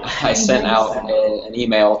I sent out an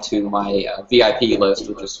email to my VIP list,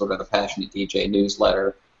 which is sort of the Passionate DJ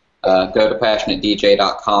newsletter. Go to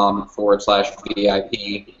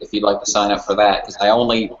passionatedj.com/VIP if you'd like to sign up for that, because I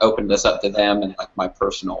only opened this up to them and my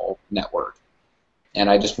personal network. And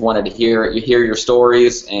I just wanted to hear your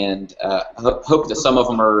stories, and hope that some of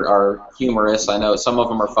them are humorous. I know some of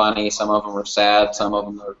them are funny, some of them are sad, some of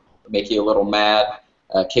them make you a little mad.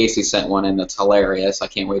 Casey sent one in that's hilarious. I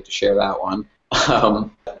can't wait to share that one. I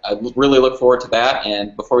really look forward to that,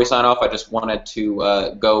 and before we sign off, I just wanted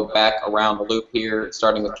to go back around the loop here,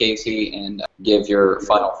 starting with Casey, and give your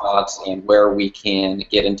final thoughts and where we can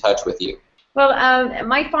get in touch with you. Well,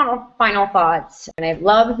 my final thoughts, and I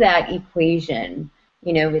love that equation,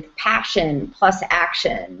 with passion plus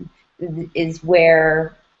action is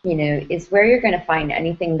where you're going to find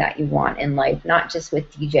anything that you want in life, not just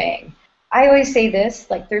with DJing. I always say this,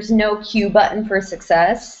 there's no cue button for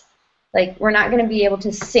success. We're not going to be able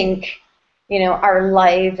to sync, our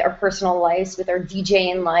lives, our personal lives with our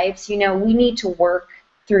DJing lives. We need to work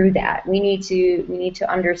through that. We need to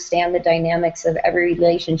understand the dynamics of every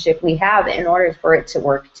relationship we have in order for it to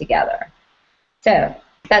work together. So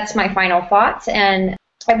that's my final thoughts, and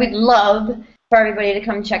I would love for everybody to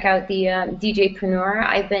come check out the DJpreneur.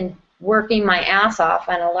 I've been working my ass off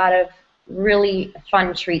on a lot of really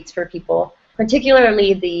fun treats for people,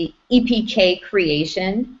 particularly the EPK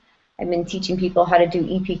creation. I've been teaching people how to do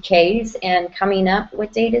EPKs, and coming up,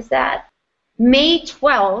 what date is that? May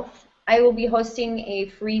 12th, I will be hosting a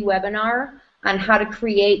free webinar on how to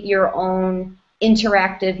create your own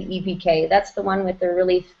interactive EPK. That's the one with the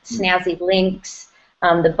really snazzy links,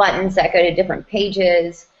 the buttons that go to different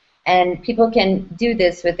pages, and people can do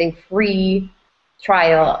this with a free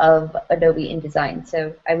trial of Adobe InDesign.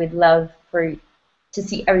 So I would love to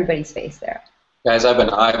see everybody's face there. Guys, I've been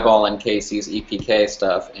eyeballing Casey's EPK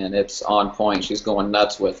stuff, and it's on point. She's going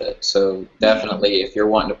nuts with it. So definitely, if you're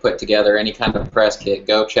wanting to put together any kind of press kit,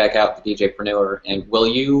 go check out the DJpreneur. And will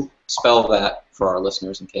you spell that for our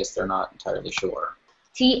listeners in case they're not entirely sure?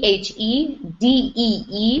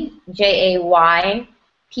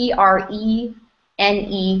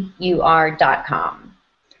 TheDeejaypreneur.com.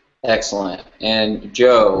 Excellent. And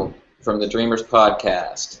Joe, from the Dreamers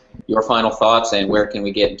Podcast, your final thoughts, and where can we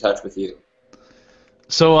get in touch with you?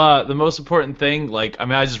 So the most important thing,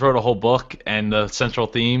 I just wrote a whole book, and the central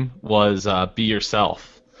theme was be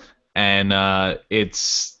yourself, and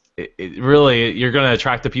it really, you're going to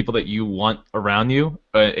attract the people that you want around you.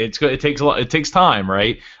 It takes time,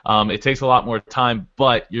 right? It takes a lot more time,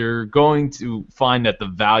 but you're going to find that the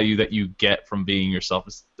value that you get from being yourself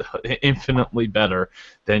is infinitely better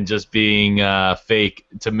than just being fake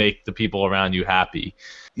to make the people around you happy.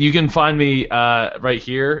 You can find me right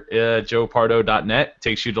here, joepardo.net.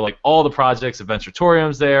 Takes you to all the projects,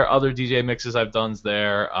 Adventuratorium's there, other DJ mixes I've done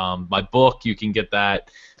there. My book, you can get that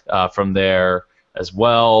from there as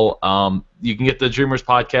well. You can get the Dreamers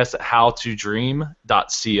Podcast at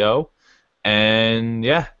howtodream.co. And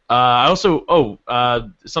yeah, I also,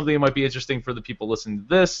 something that might be interesting for the people listening to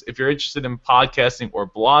this, if you're interested in podcasting or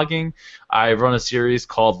blogging, I run a series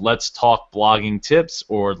called Let's Talk Blogging Tips,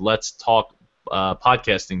 or Let's Talk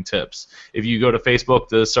podcasting tips. If you go to Facebook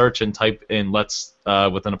to search and type in Let's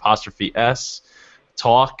with an apostrophe S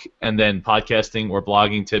talk and then podcasting or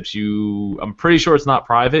blogging tips, I'm pretty sure it's not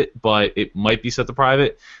private, but it might be set to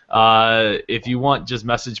private. If you want, just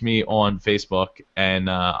message me on Facebook and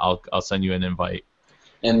I'll send you an invite.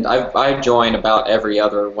 And I've joined about every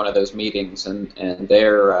other one of those meetings, and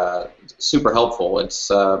they're super helpful. It's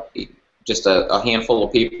just a handful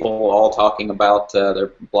of people all talking about their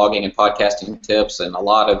blogging and podcasting tips, and a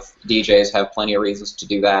lot of DJs have plenty of reasons to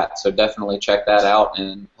do that. So definitely check that out,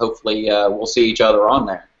 and hopefully we'll see each other on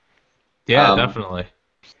there. Yeah, definitely.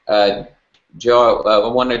 Joe, I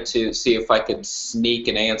wanted to see if I could sneak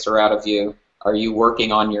an answer out of you. Are you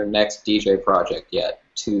working on your next DJ project yet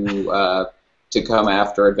to come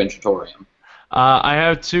after Adventuratorium? I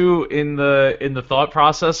have two in the thought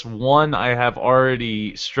process. One, I have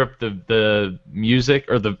already stripped the music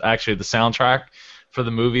or the soundtrack for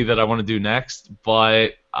the movie that I want to do next,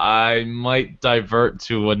 but I might divert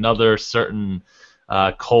to another certain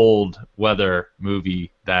cold weather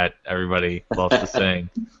movie that everybody loves to sing.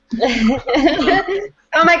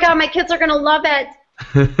 Oh my God, my kids are gonna love it.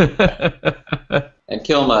 And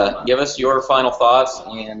Kilma, give us your final thoughts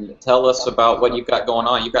and tell us about what you've got going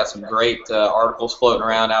on. You've got some great articles floating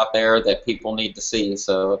around out there that people need to see,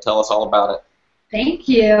 so tell us all about it. Thank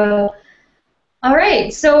you. All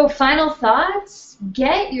right, so final thoughts.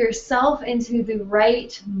 Get yourself into the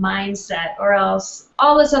right mindset, or else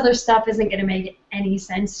all this other stuff isn't going to make any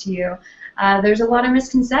sense to you. There's a lot of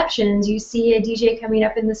misconceptions. You see a DJ coming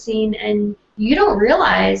up in the scene and you don't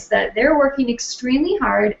realize that they're working extremely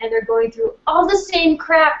hard and they're going through all the same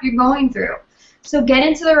crap you're going through. So get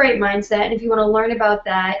into the right mindset, and if you want to learn about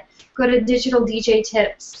that, go to Digital DJ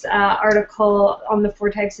Tips article on the 4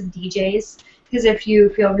 types of DJs, because if you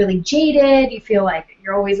feel really jaded, you feel like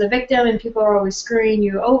you're always a victim and people are always screwing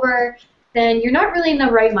you over, then you're not really in the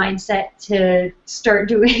right mindset to start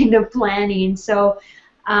doing the planning. So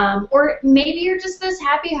or maybe you're just this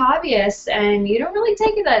happy hobbyist and you don't really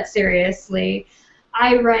take it that seriously.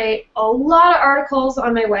 I write a lot of articles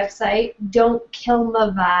on my website,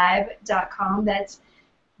 don'tkilmavibe.com. That's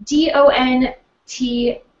DONTKILMA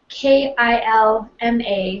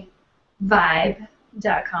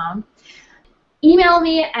vibe.com. Email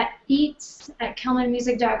me at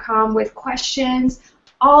beats@kilmanmusic.com with questions.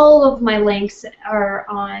 All of my links are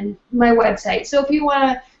on my website. So if you want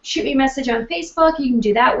to shoot me a message on Facebook, you can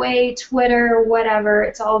do that way, Twitter, whatever,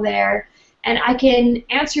 it's all there. And I can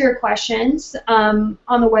answer your questions on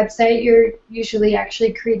the website. You're usually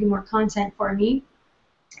actually creating more content for me.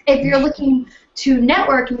 If you're looking to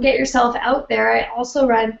network and get yourself out there, I also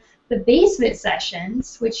run the basement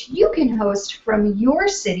sessions, which you can host from your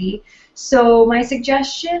city. So my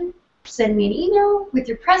suggestion, send me an email with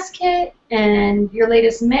your press kit and your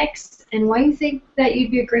latest mix and why you think that you'd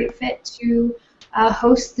be a great fit to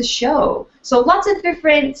host the show. So lots of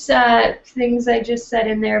different things I just said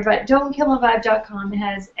in there, but don'tkilmavibe.com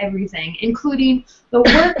has everything, including the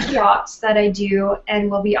workshops that I do and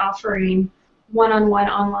will be offering one-on-one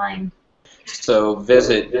online. So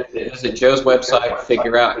visit Joe's website,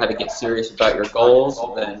 figure out how to get serious about your goals,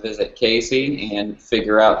 then visit Casey and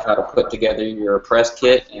figure out how to put together your press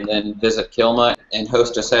kit, and then visit Kilma and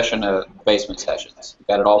host a session of basement sessions.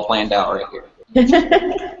 Got it all planned out right here.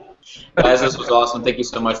 Guys, this was awesome. Thank you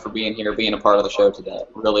so much for being here, being a part of the show today.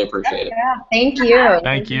 Really appreciate it. Yeah, thank you.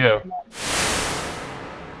 Thank you.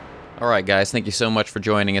 All right, guys, thank you so much for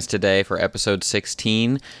joining us today for episode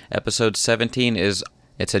 16. Episode 17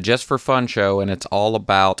 it's a just for fun show, and it's all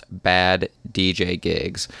about bad DJ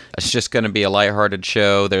gigs. It's just going to be a lighthearted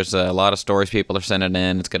show. There's a lot of stories people are sending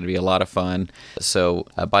in. It's going to be a lot of fun. So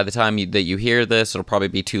by the time that you hear this, it'll probably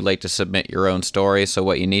be too late to submit your own story. So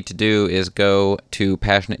what you need to do is go to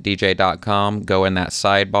passionatedj.com, go in that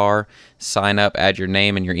sidebar, sign up, add your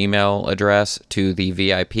name and your email address to the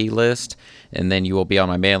VIP list, and then you will be on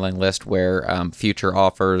my mailing list where future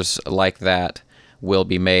offers like that will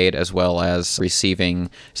be made, as well as receiving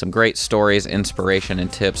some great stories, inspiration,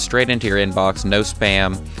 and tips straight into your inbox, no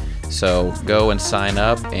spam. So go and sign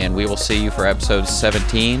up, and we will see you for episode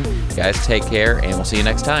 17. Guys, take care, and we'll see you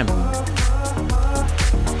next time.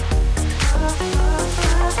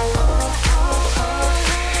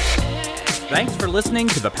 Thanks for listening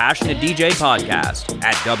to the Passionate DJ podcast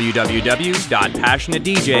at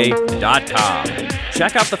www.passionatedj.com.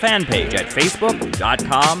 Check out the fan page at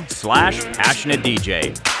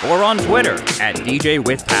facebook.com/passionatedj or on Twitter at DJ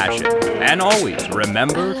with Passion. And always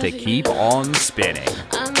remember to keep on spinning.